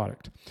any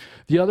product.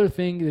 The other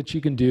thing that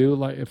you can do,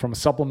 like from a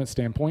supplement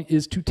standpoint,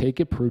 is to take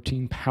a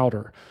protein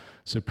powder.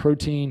 So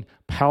protein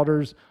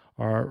powders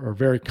are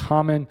very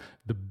common.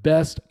 The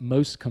best,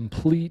 most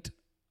complete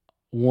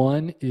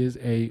one is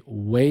a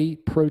whey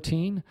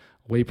protein.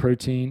 Whey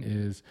protein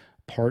is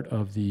part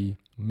of the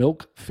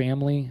milk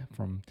family.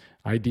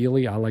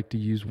 Ideally, I like to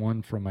use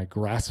one from a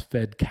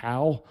grass-fed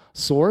cow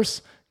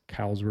source.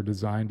 Cows were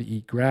designed to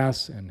eat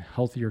grass, and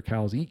healthier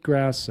cows eat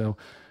grass, so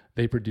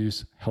they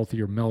produce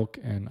healthier milk,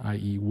 and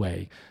i.e.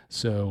 whey.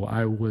 So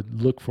I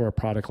would look for a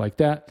product like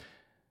that.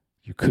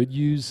 You could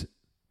use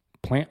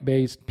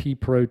plant-based pea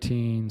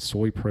protein,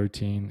 soy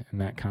protein,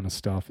 and that kind of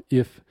stuff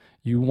if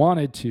you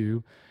wanted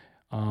to.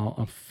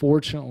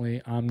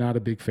 Unfortunately, I'm not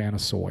a big fan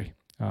of soy.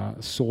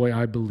 Soy,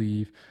 I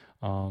believe,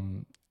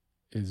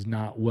 is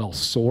not well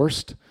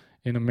sourced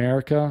in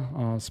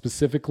America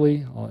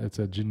specifically. It's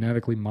a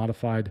genetically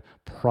modified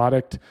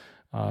product.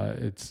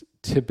 It's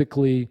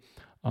typically,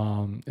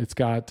 it's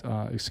got,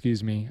 a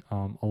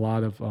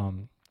lot of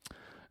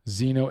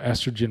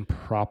xenoestrogen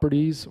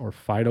properties or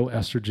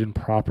phytoestrogen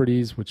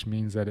properties, which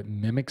means that it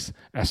mimics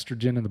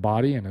estrogen in the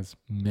body. And as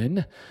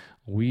men,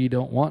 we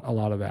don't want a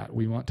lot of that.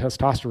 We want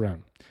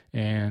testosterone.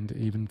 And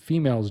even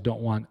females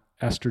don't want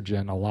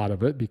estrogen, a lot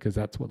of it, because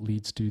that's what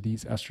leads to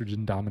these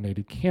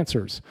estrogen-dominated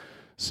cancers.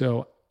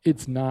 So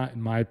it's not,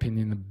 in my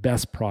opinion, the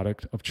best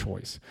product of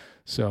choice.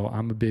 So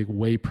I'm a big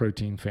whey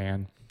protein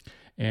fan,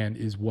 and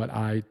is what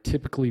I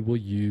typically will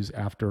use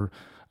after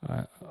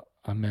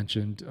I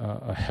mentioned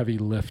a heavy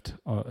lift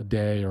a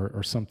day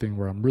or something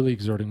where I'm really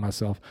exerting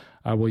myself.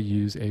 I will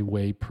use a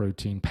whey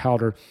protein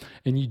powder.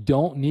 And you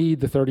don't need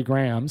the 30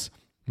 grams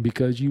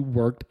because you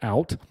worked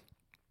out.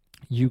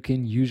 You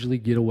can usually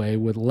get away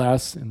with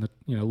less in the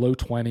low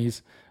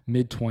 20s,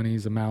 mid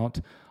 20s amount,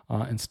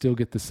 and still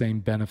get the same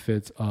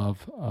benefits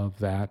of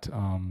that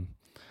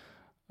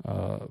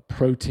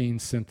protein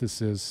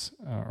synthesis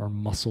or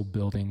muscle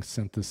building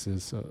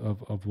synthesis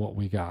of what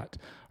we got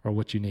or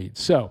what you need.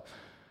 So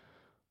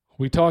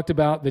we talked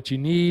about that you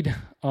need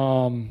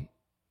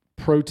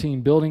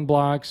protein building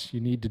blocks.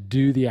 You need to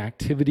do the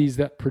activities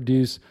that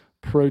produce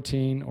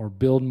protein or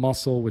build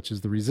muscle, which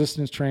is the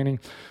resistance training.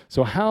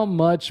 So how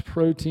much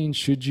protein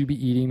should you be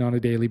eating on a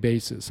daily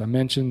basis? I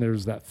mentioned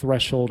there's that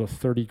threshold of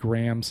 30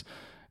 grams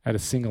at a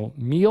single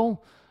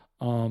meal,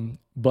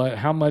 but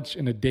how much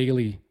in a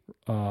daily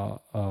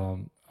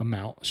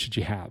amount should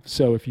you have?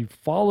 So if you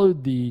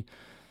followed the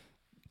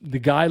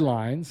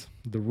guidelines,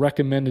 the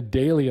recommended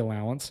daily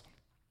allowance,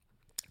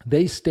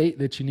 they state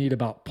that you need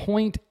about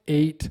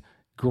 0.8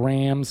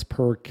 grams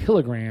per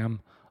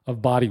kilogram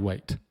of body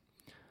weight.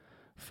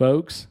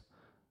 Folks,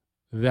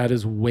 that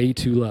is way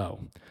too low.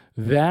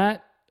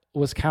 That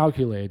was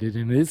calculated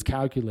and is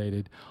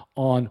calculated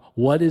on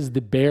what is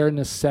the bare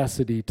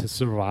necessity to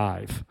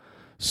survive.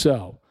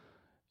 So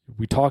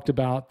we talked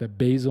about the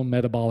basal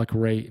metabolic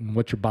rate and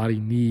what your body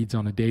needs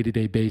on a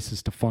day-to-day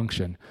basis to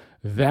function.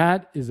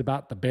 That is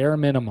about the bare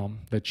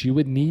minimum that you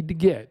would need to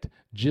get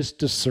just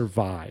to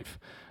survive.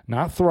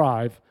 Not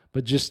thrive,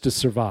 but just to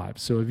survive.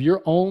 So if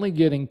you're only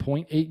getting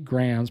 0.8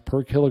 grams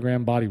per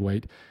kilogram body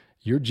weight,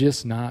 you're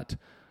just not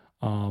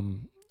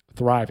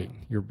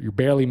thriving. You're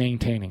barely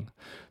maintaining.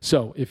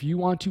 So if you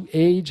want to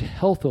age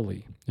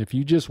healthily, if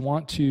you just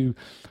want to,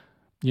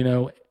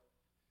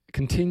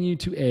 continue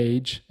to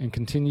age and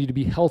continue to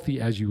be healthy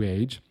as you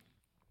age,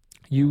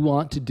 you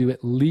want to do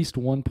at least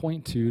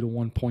 1.2 to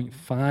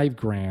 1.5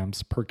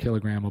 grams per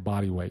kilogram of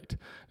body weight.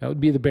 That would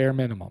be the bare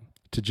minimum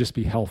to just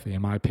be healthy,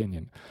 in my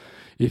opinion.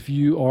 If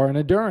you are an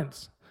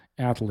endurance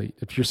athlete,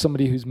 if you're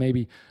somebody who's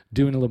maybe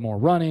doing a little more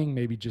running,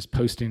 maybe just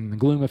posting in the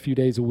Gloom a few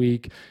days a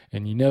week,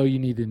 and you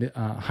need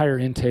a higher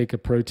intake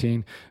of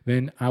protein,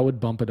 then I would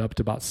bump it up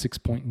to about 6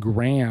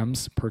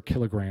 grams per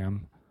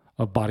kilogram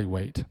of body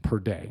weight per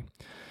day.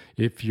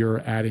 If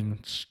you're adding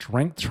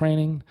strength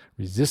training,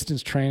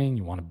 resistance training,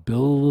 you want to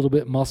build a little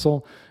bit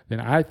muscle, then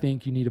I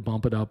think you need to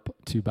bump it up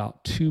to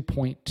about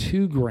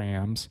 2.2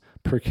 grams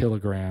per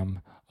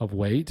kilogram of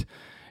weight.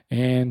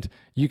 And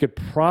you could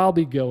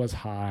probably go as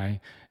high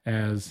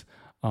as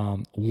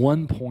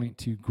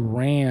 1.2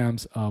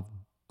 grams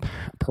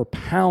per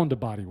pound of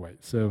body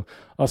weight. So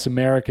us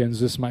Americans,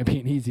 this might be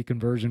an easy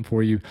conversion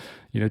for you.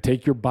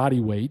 Take your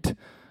body weight,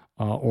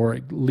 or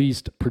at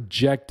least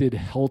projected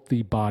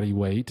healthy body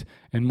weight,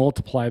 and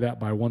multiply that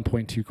by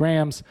 1.2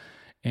 grams,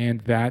 and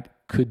that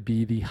could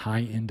be the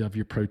high end of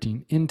your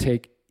protein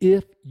intake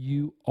if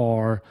you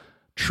are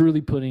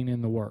truly putting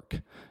in the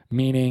work,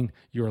 meaning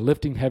you're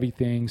lifting heavy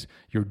things,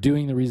 you're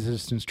doing the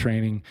resistance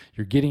training,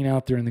 you're getting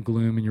out there in the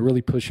Gloom, and you're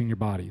really pushing your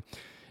body.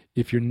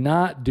 If you're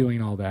not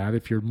doing all that,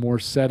 if you're more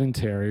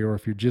sedentary, or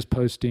if you're just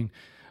posting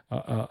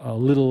a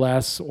little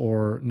less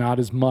or not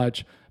as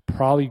much,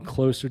 probably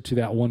closer to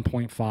that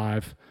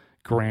 1.5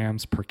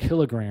 grams per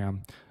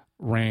kilogram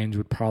range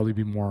would probably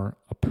be more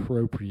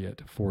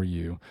appropriate for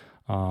you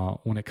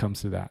when it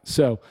comes to that.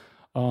 So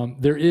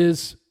there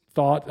is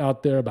thought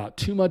out there about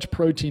too much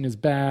protein is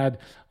bad.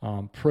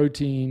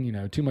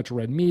 Protein, too much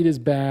red meat is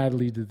bad,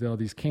 lead to all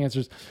these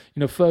cancers.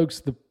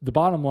 Folks, the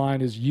bottom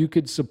line is you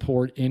could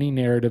support any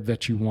narrative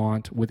that you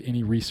want with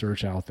any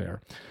research out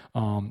there.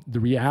 The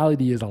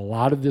reality is a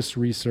lot of this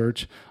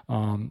research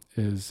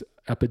is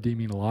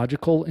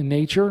epidemiological in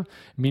nature,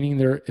 meaning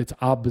it's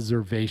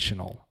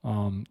observational.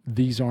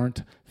 These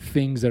aren't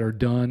things that are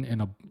done in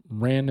a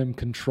random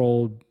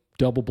controlled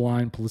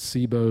double-blind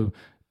placebo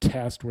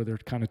test where they're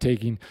kind of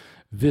taking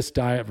this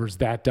diet versus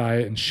that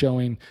diet and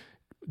showing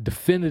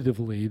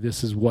definitively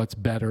this is what's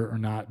better or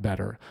not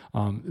better.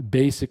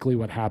 Basically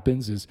what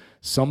happens is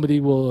somebody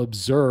will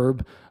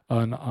observe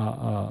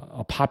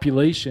a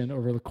population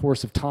over the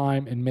course of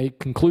time and make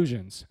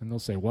conclusions, and they'll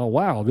say, well,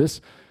 wow,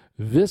 this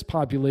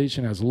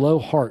population has low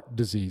heart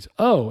disease.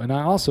 Oh, and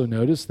I also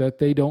noticed that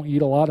they don't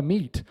eat a lot of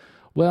meat.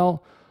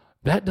 Well,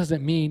 that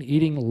doesn't mean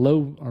eating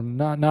low or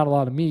not a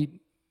lot of meat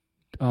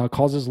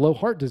causes low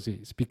heart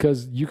disease,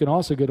 because you can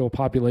also go to a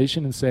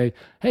population and say,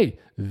 hey,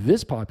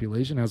 this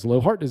population has low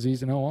heart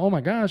disease, and oh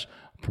my gosh,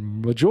 the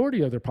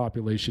majority of their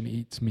population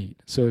eats meat.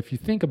 So if you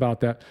think about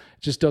that,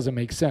 it just doesn't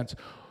make sense.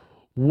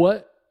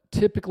 What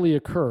typically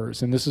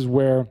occurs, and this is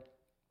where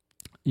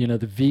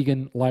the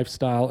vegan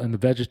lifestyle and the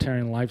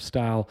vegetarian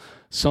lifestyle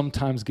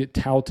sometimes get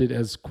touted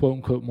as quote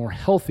unquote more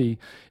healthy,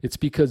 it's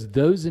because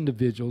those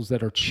individuals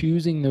that are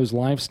choosing those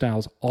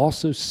lifestyles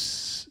also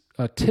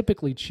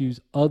typically choose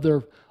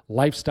other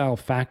lifestyle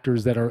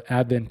factors that are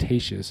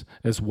advantageous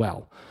as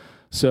well.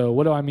 So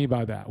what do I mean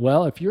by that?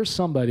 Well, if you're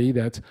somebody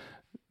that's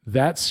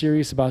that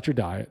serious about your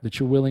diet, that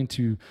you're willing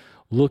to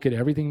look at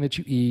everything that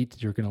you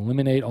eat, you're going to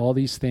eliminate all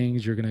these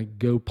things, you're going to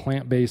go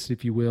plant-based,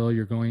 if you will,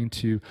 you're going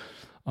to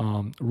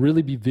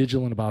really be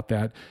vigilant about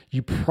that.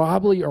 You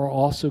probably are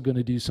also going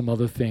to do some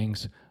other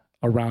things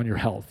around your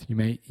health. You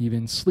may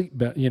even sleep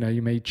better.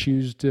 You may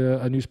choose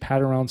a new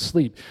pattern around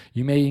sleep.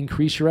 You may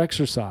increase your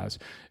exercise.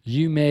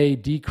 You may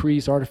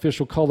decrease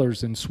artificial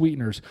colors and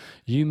sweeteners.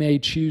 You may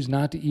choose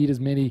not to eat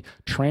as many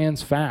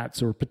trans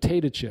fats or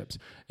potato chips.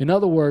 In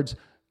other words,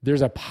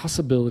 there's a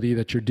possibility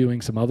that you're doing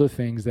some other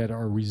things that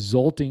are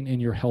resulting in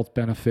your health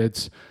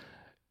benefits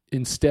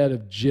instead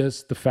of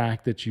just the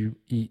fact that you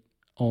eat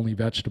only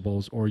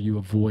vegetables or you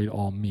avoid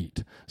all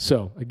meat.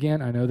 So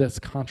again, I know that's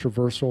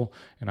controversial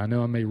and I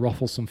know I may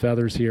ruffle some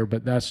feathers here,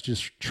 but that's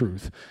just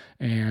truth.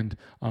 And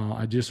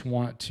I just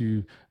want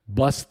to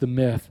bust the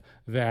myth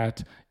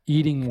that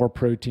eating more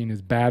protein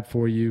is bad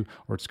for you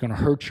or it's going to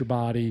hurt your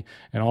body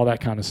and all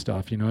that kind of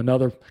stuff.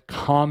 Another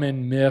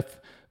common myth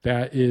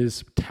that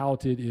is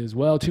touted is,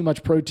 well, too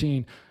much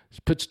protein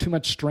puts too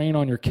much strain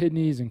on your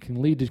kidneys and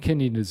can lead to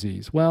kidney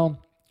disease.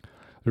 Well,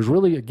 there's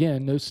really,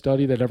 again, no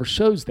study that ever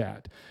shows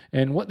that.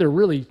 And what they're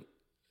really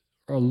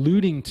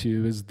alluding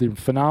to is the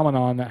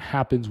phenomenon that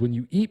happens when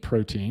you eat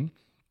protein.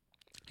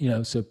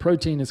 So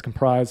protein is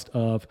comprised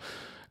of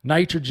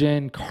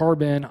nitrogen,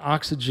 carbon,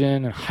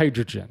 oxygen, and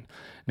hydrogen.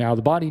 Now,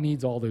 the body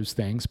needs all those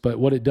things, but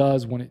what it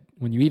does when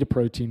you eat a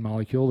protein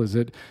molecule is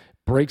it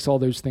breaks all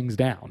those things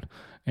down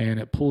and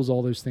it pulls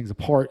all those things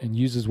apart and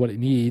uses what it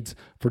needs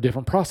for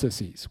different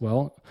processes.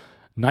 Well,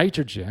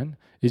 nitrogen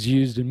is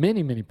used in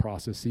many, many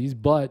processes,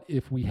 but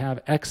if we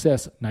have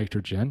excess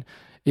nitrogen,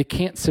 it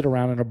can't sit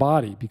around in our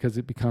body because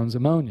it becomes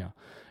ammonia.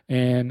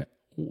 And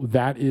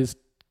that is,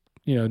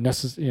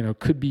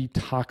 could be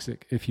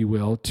toxic, if you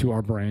will, to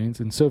our brains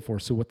and so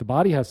forth. So what the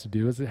body has to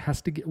do is it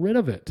has to get rid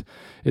of it.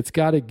 It's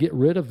got to get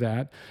rid of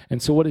that.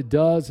 And so what it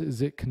does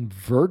is it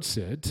converts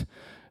it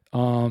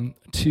to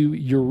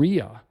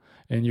urea.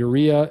 And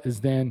urea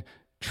is then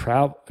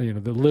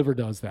the liver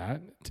does that,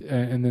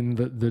 and then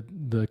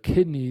the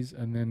kidneys,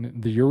 and then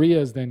the urea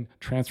is then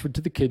transferred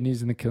to the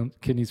kidneys, and the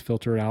kidneys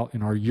filter it out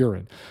in our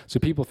urine. So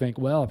people think,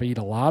 well, if I eat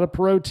a lot of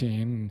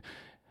protein,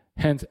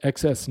 hence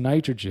excess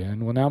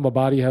nitrogen, well, now my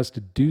body has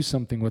to do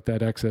something with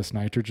that excess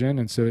nitrogen,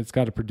 and so it's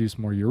got to produce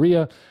more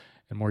urea,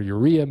 and more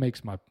urea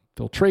makes my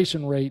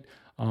filtration rate,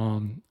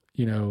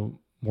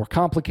 more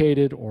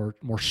complicated or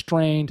more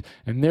strained,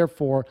 and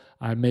therefore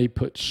I may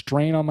put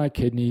strain on my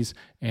kidneys,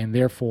 and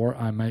therefore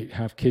I might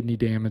have kidney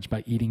damage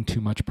by eating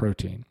too much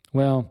protein.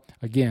 Well,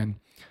 again,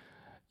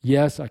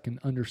 yes, I can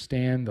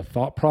understand the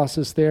thought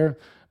process there,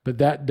 but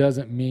that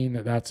doesn't mean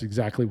that that's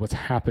exactly what's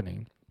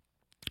happening.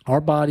 Our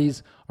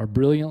bodies are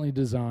brilliantly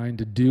designed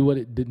to do what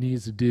it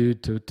needs to do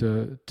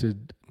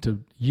to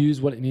use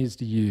what it needs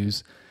to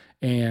use,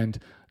 and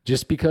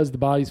just because the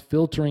body's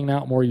filtering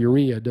out more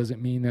urea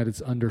doesn't mean that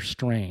it's under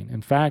strain.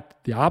 In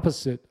fact, the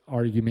opposite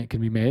argument can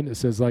be made. It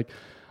says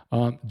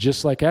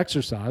just like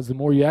exercise, the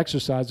more you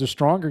exercise, the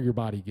stronger your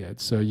body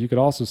gets. So you could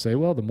also say,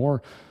 well, the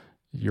more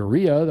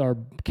urea our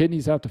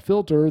kidneys have to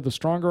filter, the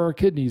stronger our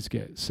kidneys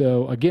get.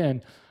 So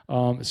again,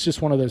 it's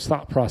just one of those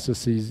thought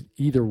processes.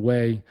 Either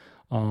way,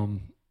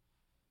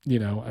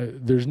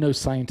 there's no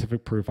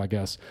scientific proof, I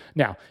guess.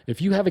 Now,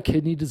 if you have a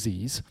kidney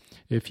disease,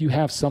 if you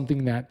have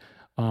something that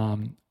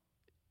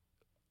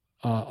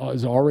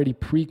is already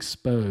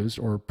pre-exposed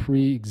or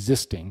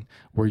pre-existing,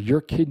 where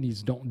your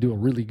kidneys don't do a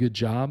really good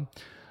job,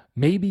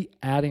 maybe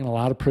adding a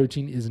lot of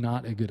protein is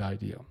not a good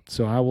idea.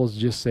 So I will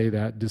just say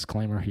that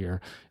disclaimer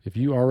here. If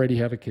you already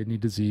have a kidney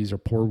disease or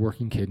poor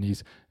working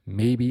kidneys,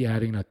 maybe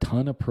adding a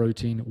ton of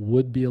protein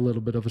would be a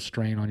little bit of a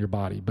strain on your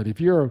body. But if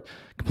you're a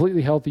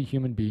completely healthy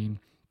human being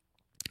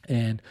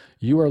and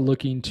you are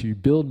looking to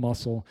build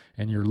muscle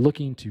and you're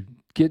looking to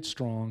get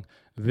strong,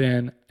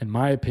 then in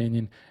my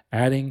opinion,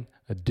 adding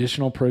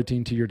additional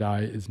protein to your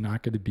diet is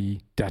not going to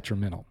be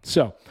detrimental.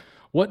 So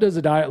what does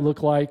a diet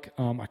look like?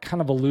 I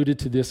kind of alluded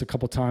to this a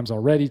couple times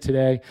already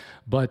today,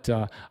 but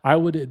I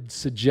would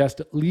suggest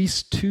at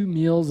least 2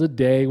 meals a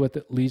day with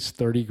at least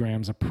 30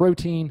 grams of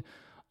protein.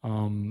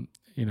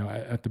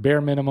 At the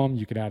bare minimum,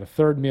 you could add a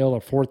third meal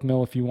or fourth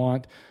meal if you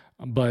want,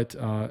 but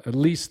at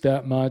least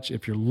that much.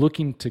 If you're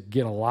looking to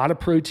get a lot of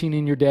protein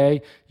in your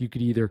day, you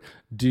could either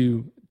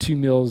do 2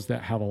 meals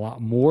that have a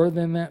lot more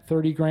than that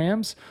 30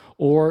 grams,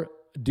 or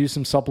do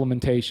some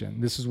supplementation.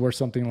 This is where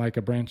something like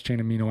a branched chain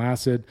amino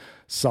acid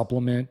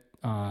supplement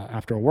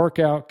after a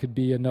workout could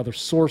be another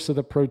source of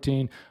the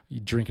protein. You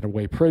drinking a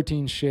whey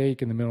protein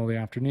shake in the middle of the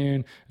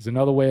afternoon is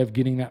another way of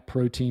getting that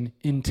protein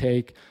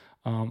intake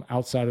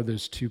outside of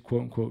those 2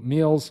 quote unquote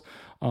meals.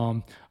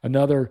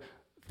 Another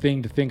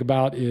thing to think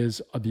about is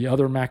the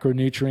other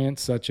macronutrients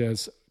such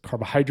as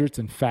carbohydrates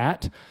and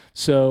fat.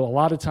 So a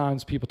lot of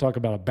times people talk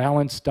about a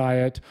balanced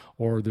diet,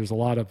 or there's a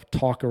lot of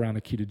talk around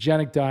a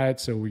ketogenic diet.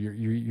 So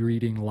you're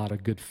eating a lot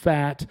of good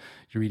fat,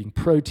 you're eating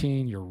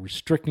protein, you're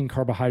restricting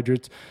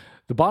carbohydrates.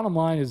 The bottom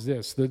line is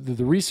this: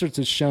 the research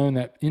has shown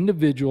that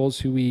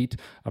individuals who eat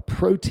a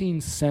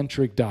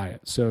protein-centric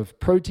diet, so if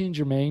protein's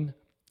your main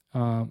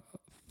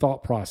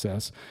thought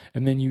process,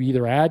 and then you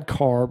either add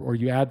carb or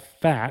you add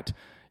fat,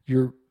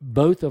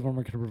 both of them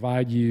are going to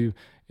provide you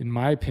in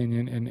my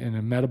opinion, in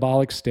a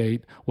metabolic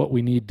state, what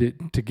we need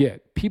to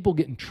get. People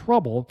get in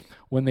trouble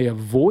when they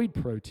avoid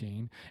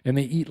protein and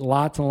they eat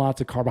lots and lots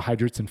of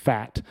carbohydrates and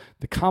fat.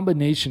 The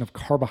combination of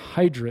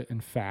carbohydrate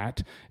and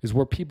fat is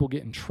where people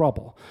get in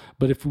trouble.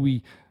 But if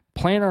we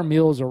plan our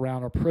meals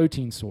around our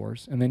protein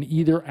source and then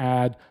either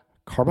add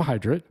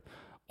carbohydrate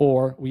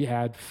or we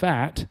add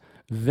fat,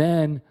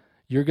 then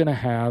you're going to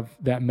have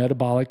that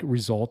metabolic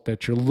result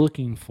that you're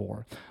looking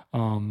for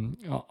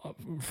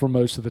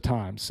most of the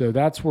time. So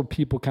that's where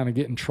people kind of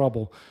get in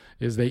trouble,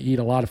 is they eat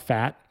a lot of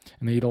fat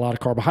and they eat a lot of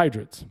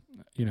carbohydrates.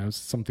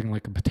 Something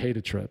like a potato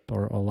chip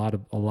or a lot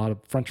of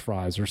French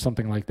fries or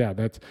something like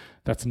that.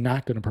 That's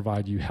not going to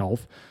provide you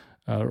health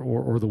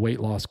or the weight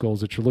loss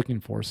goals that you're looking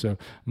for. So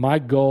my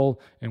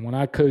goal, and when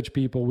I coach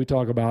people, we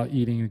talk about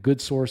eating a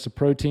good source of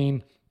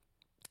protein,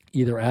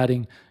 either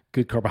adding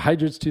good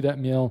carbohydrates to that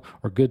meal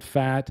or good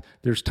fat.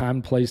 There's time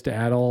and place to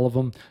add all of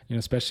them,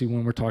 especially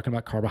when we're talking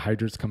about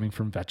carbohydrates coming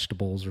from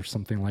vegetables or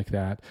something like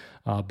that.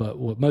 But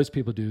what most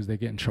people do is they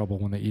get in trouble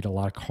when they eat a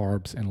lot of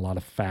carbs and a lot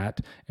of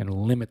fat and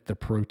limit the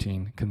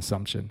protein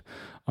consumption.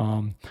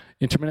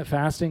 Intermittent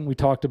fasting, we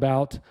talked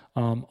about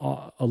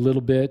a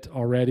little bit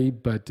already,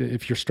 but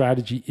if your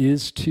strategy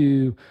is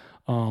to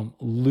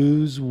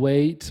lose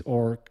weight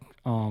or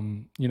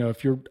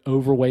if you're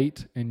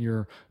overweight and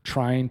you're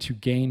trying to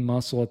gain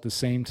muscle at the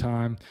same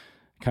time,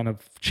 kind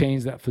of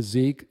change that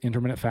physique,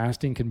 intermittent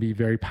fasting can be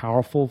very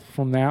powerful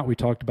from that. We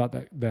talked about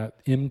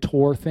that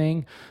mTOR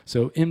thing.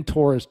 So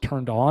mTOR is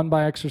turned on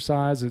by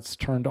exercise. It's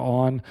turned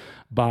on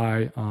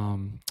by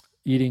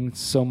eating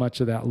so much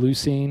of that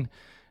leucine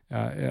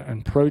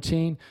and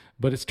protein,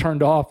 but it's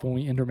turned off when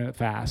we intermittent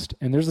fast.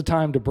 And there's a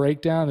time to break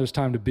down, there's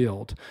time to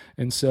build.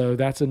 And so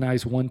that's a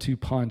nice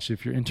 1-2 punch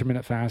if you're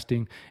intermittent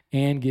fasting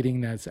and getting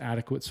those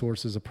adequate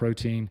sources of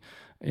protein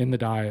in the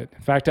diet.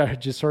 In fact, I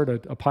just heard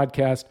a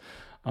podcast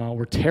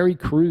where Terry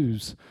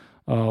Crews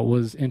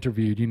was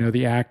interviewed,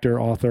 the actor,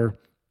 author,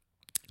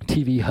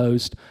 TV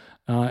host,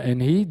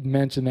 and he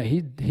mentioned that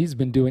he's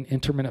been doing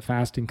intermittent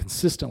fasting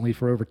consistently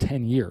for over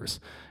 10 years.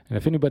 And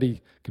if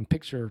anybody can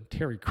picture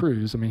Terry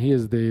Crews, he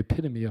is the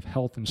epitome of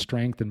health and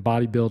strength and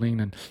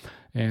bodybuilding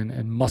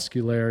and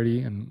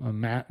muscularity and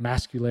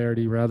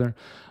mascularity rather.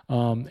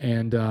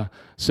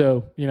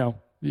 So,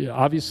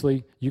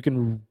 obviously you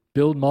can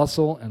build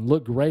muscle and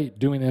look great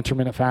doing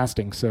intermittent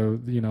fasting. So,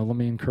 let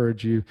me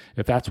encourage you,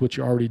 if that's what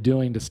you're already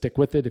doing, to stick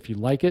with it. If you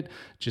like it,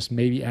 just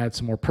maybe add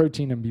some more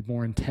protein and be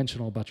more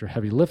intentional about your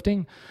heavy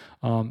lifting.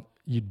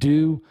 You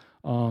do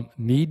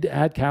need to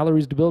add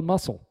calories to build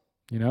muscle.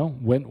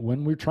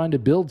 When we're trying to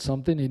build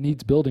something, it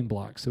needs building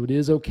blocks. So it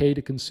is okay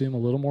to consume a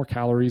little more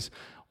calories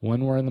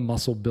when we're in the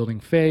muscle building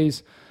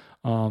phase.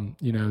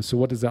 So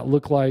what does that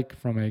look like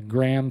from a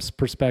grams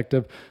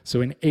perspective?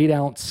 So an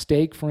 8-ounce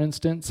steak, for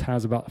instance,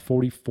 has about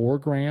 44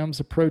 grams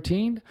of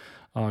protein.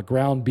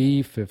 Ground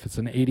beef, if it's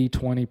an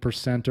 80-20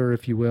 percenter,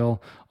 if you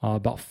will,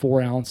 about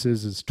 4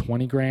 ounces is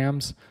 20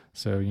 grams.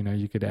 So,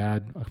 you could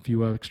add a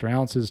few extra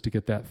ounces to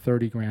get that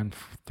 30 gram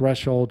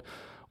threshold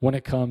when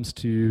it comes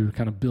to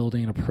kind of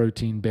building a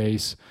protein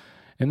base.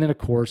 And then, of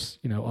course,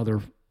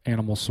 other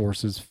animal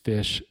sources,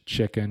 fish,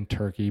 chicken,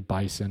 turkey,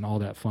 bison, all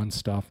that fun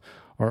stuff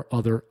are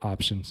other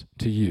options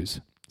to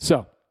use.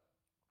 So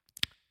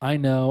I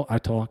know I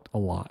talked a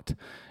lot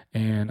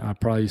and I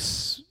probably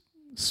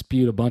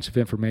spewed a bunch of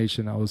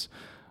information that was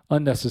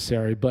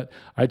unnecessary, but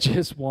I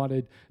just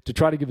wanted to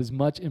try to give as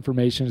much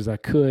information as I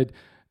could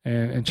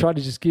and try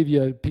to just give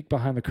you a peek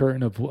behind the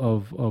curtain of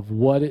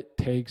what it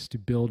takes to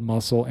build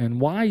muscle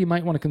and why you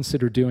might want to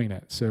consider doing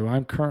it. So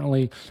I'm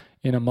currently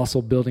in a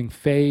muscle building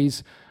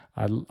phase.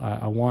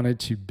 I wanted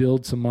to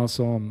build some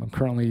muscle. I'm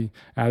currently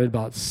added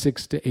about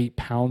 6 to 8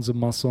 pounds of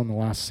muscle in the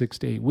last 6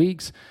 to 8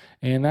 weeks.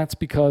 And that's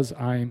because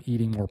I'm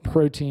eating more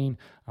protein,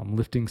 I'm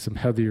lifting some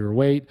heavier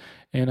weight,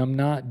 and I'm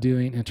not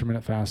doing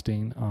intermittent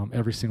fasting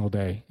every single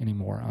day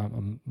anymore.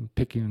 I'm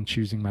picking and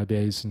choosing my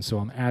days, and so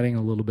I'm adding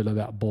a little bit of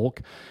that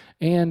bulk.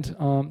 And,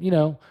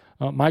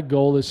 my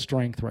goal is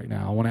strength right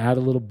now. I want to add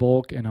a little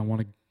bulk, and I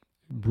want to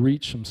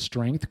reach some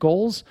strength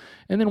goals.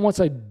 And then once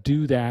I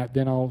do that,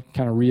 then I'll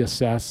kind of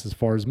reassess as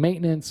far as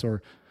maintenance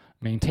or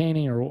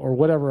maintaining or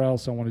whatever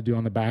else I want to do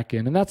on the back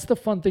end. And that's the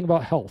fun thing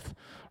about health,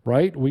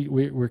 right?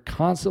 We're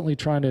constantly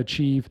trying to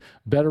achieve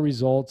better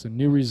results and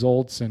new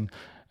results, and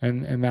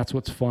that's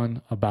what's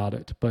fun about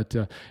it. But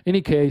in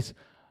any case,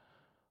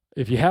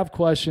 if you have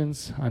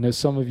questions, I know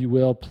some of you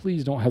will,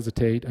 please don't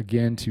hesitate,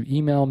 again, to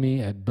email me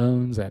at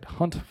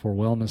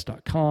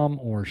bones@huntforwellness.com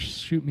or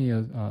shoot me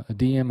a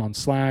DM on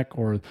Slack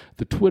or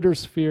the Twitter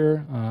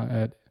sphere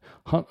at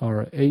Hunt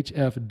or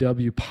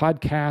HFW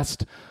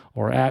Podcast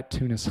or at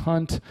Tunis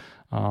Hunt.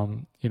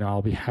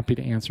 I'll be happy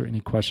to answer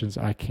any questions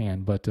I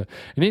can. But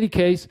in any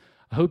case,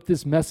 I hope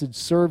this message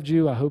served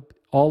you. I hope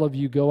all of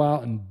you go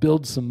out and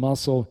build some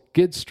muscle,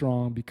 get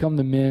strong, become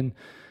the men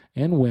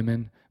and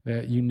women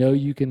that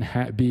you can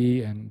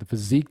be and the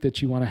physique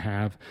that you want to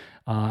have.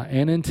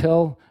 And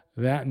until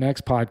that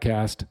next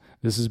podcast,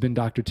 this has been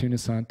Dr.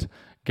 Tunis Hunt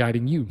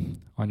guiding you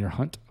on your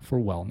hunt for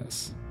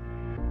wellness.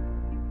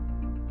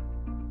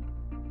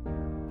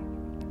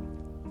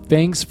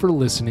 Thanks for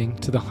listening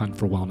to the Hunt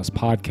for Wellness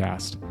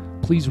podcast.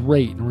 Please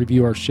rate and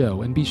review our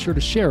show and be sure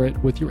to share it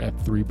with your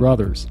F3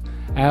 brothers.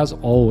 As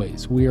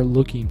always, we are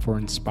looking for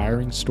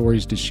inspiring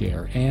stories to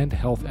share and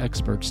health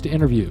experts to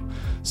interview.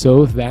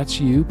 So if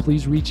that's you,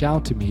 please reach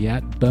out to me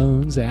at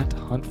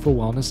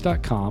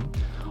bones@huntforwellness.com,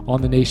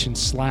 on the nation's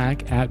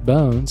Slack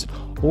 @bones,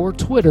 or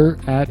Twitter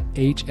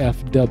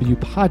 @HFW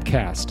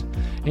Podcast.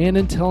 And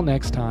until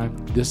next time,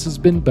 this has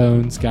been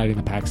Bones guiding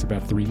the Packs of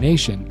F3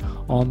 Nation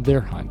on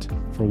their hunt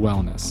for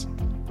wellness.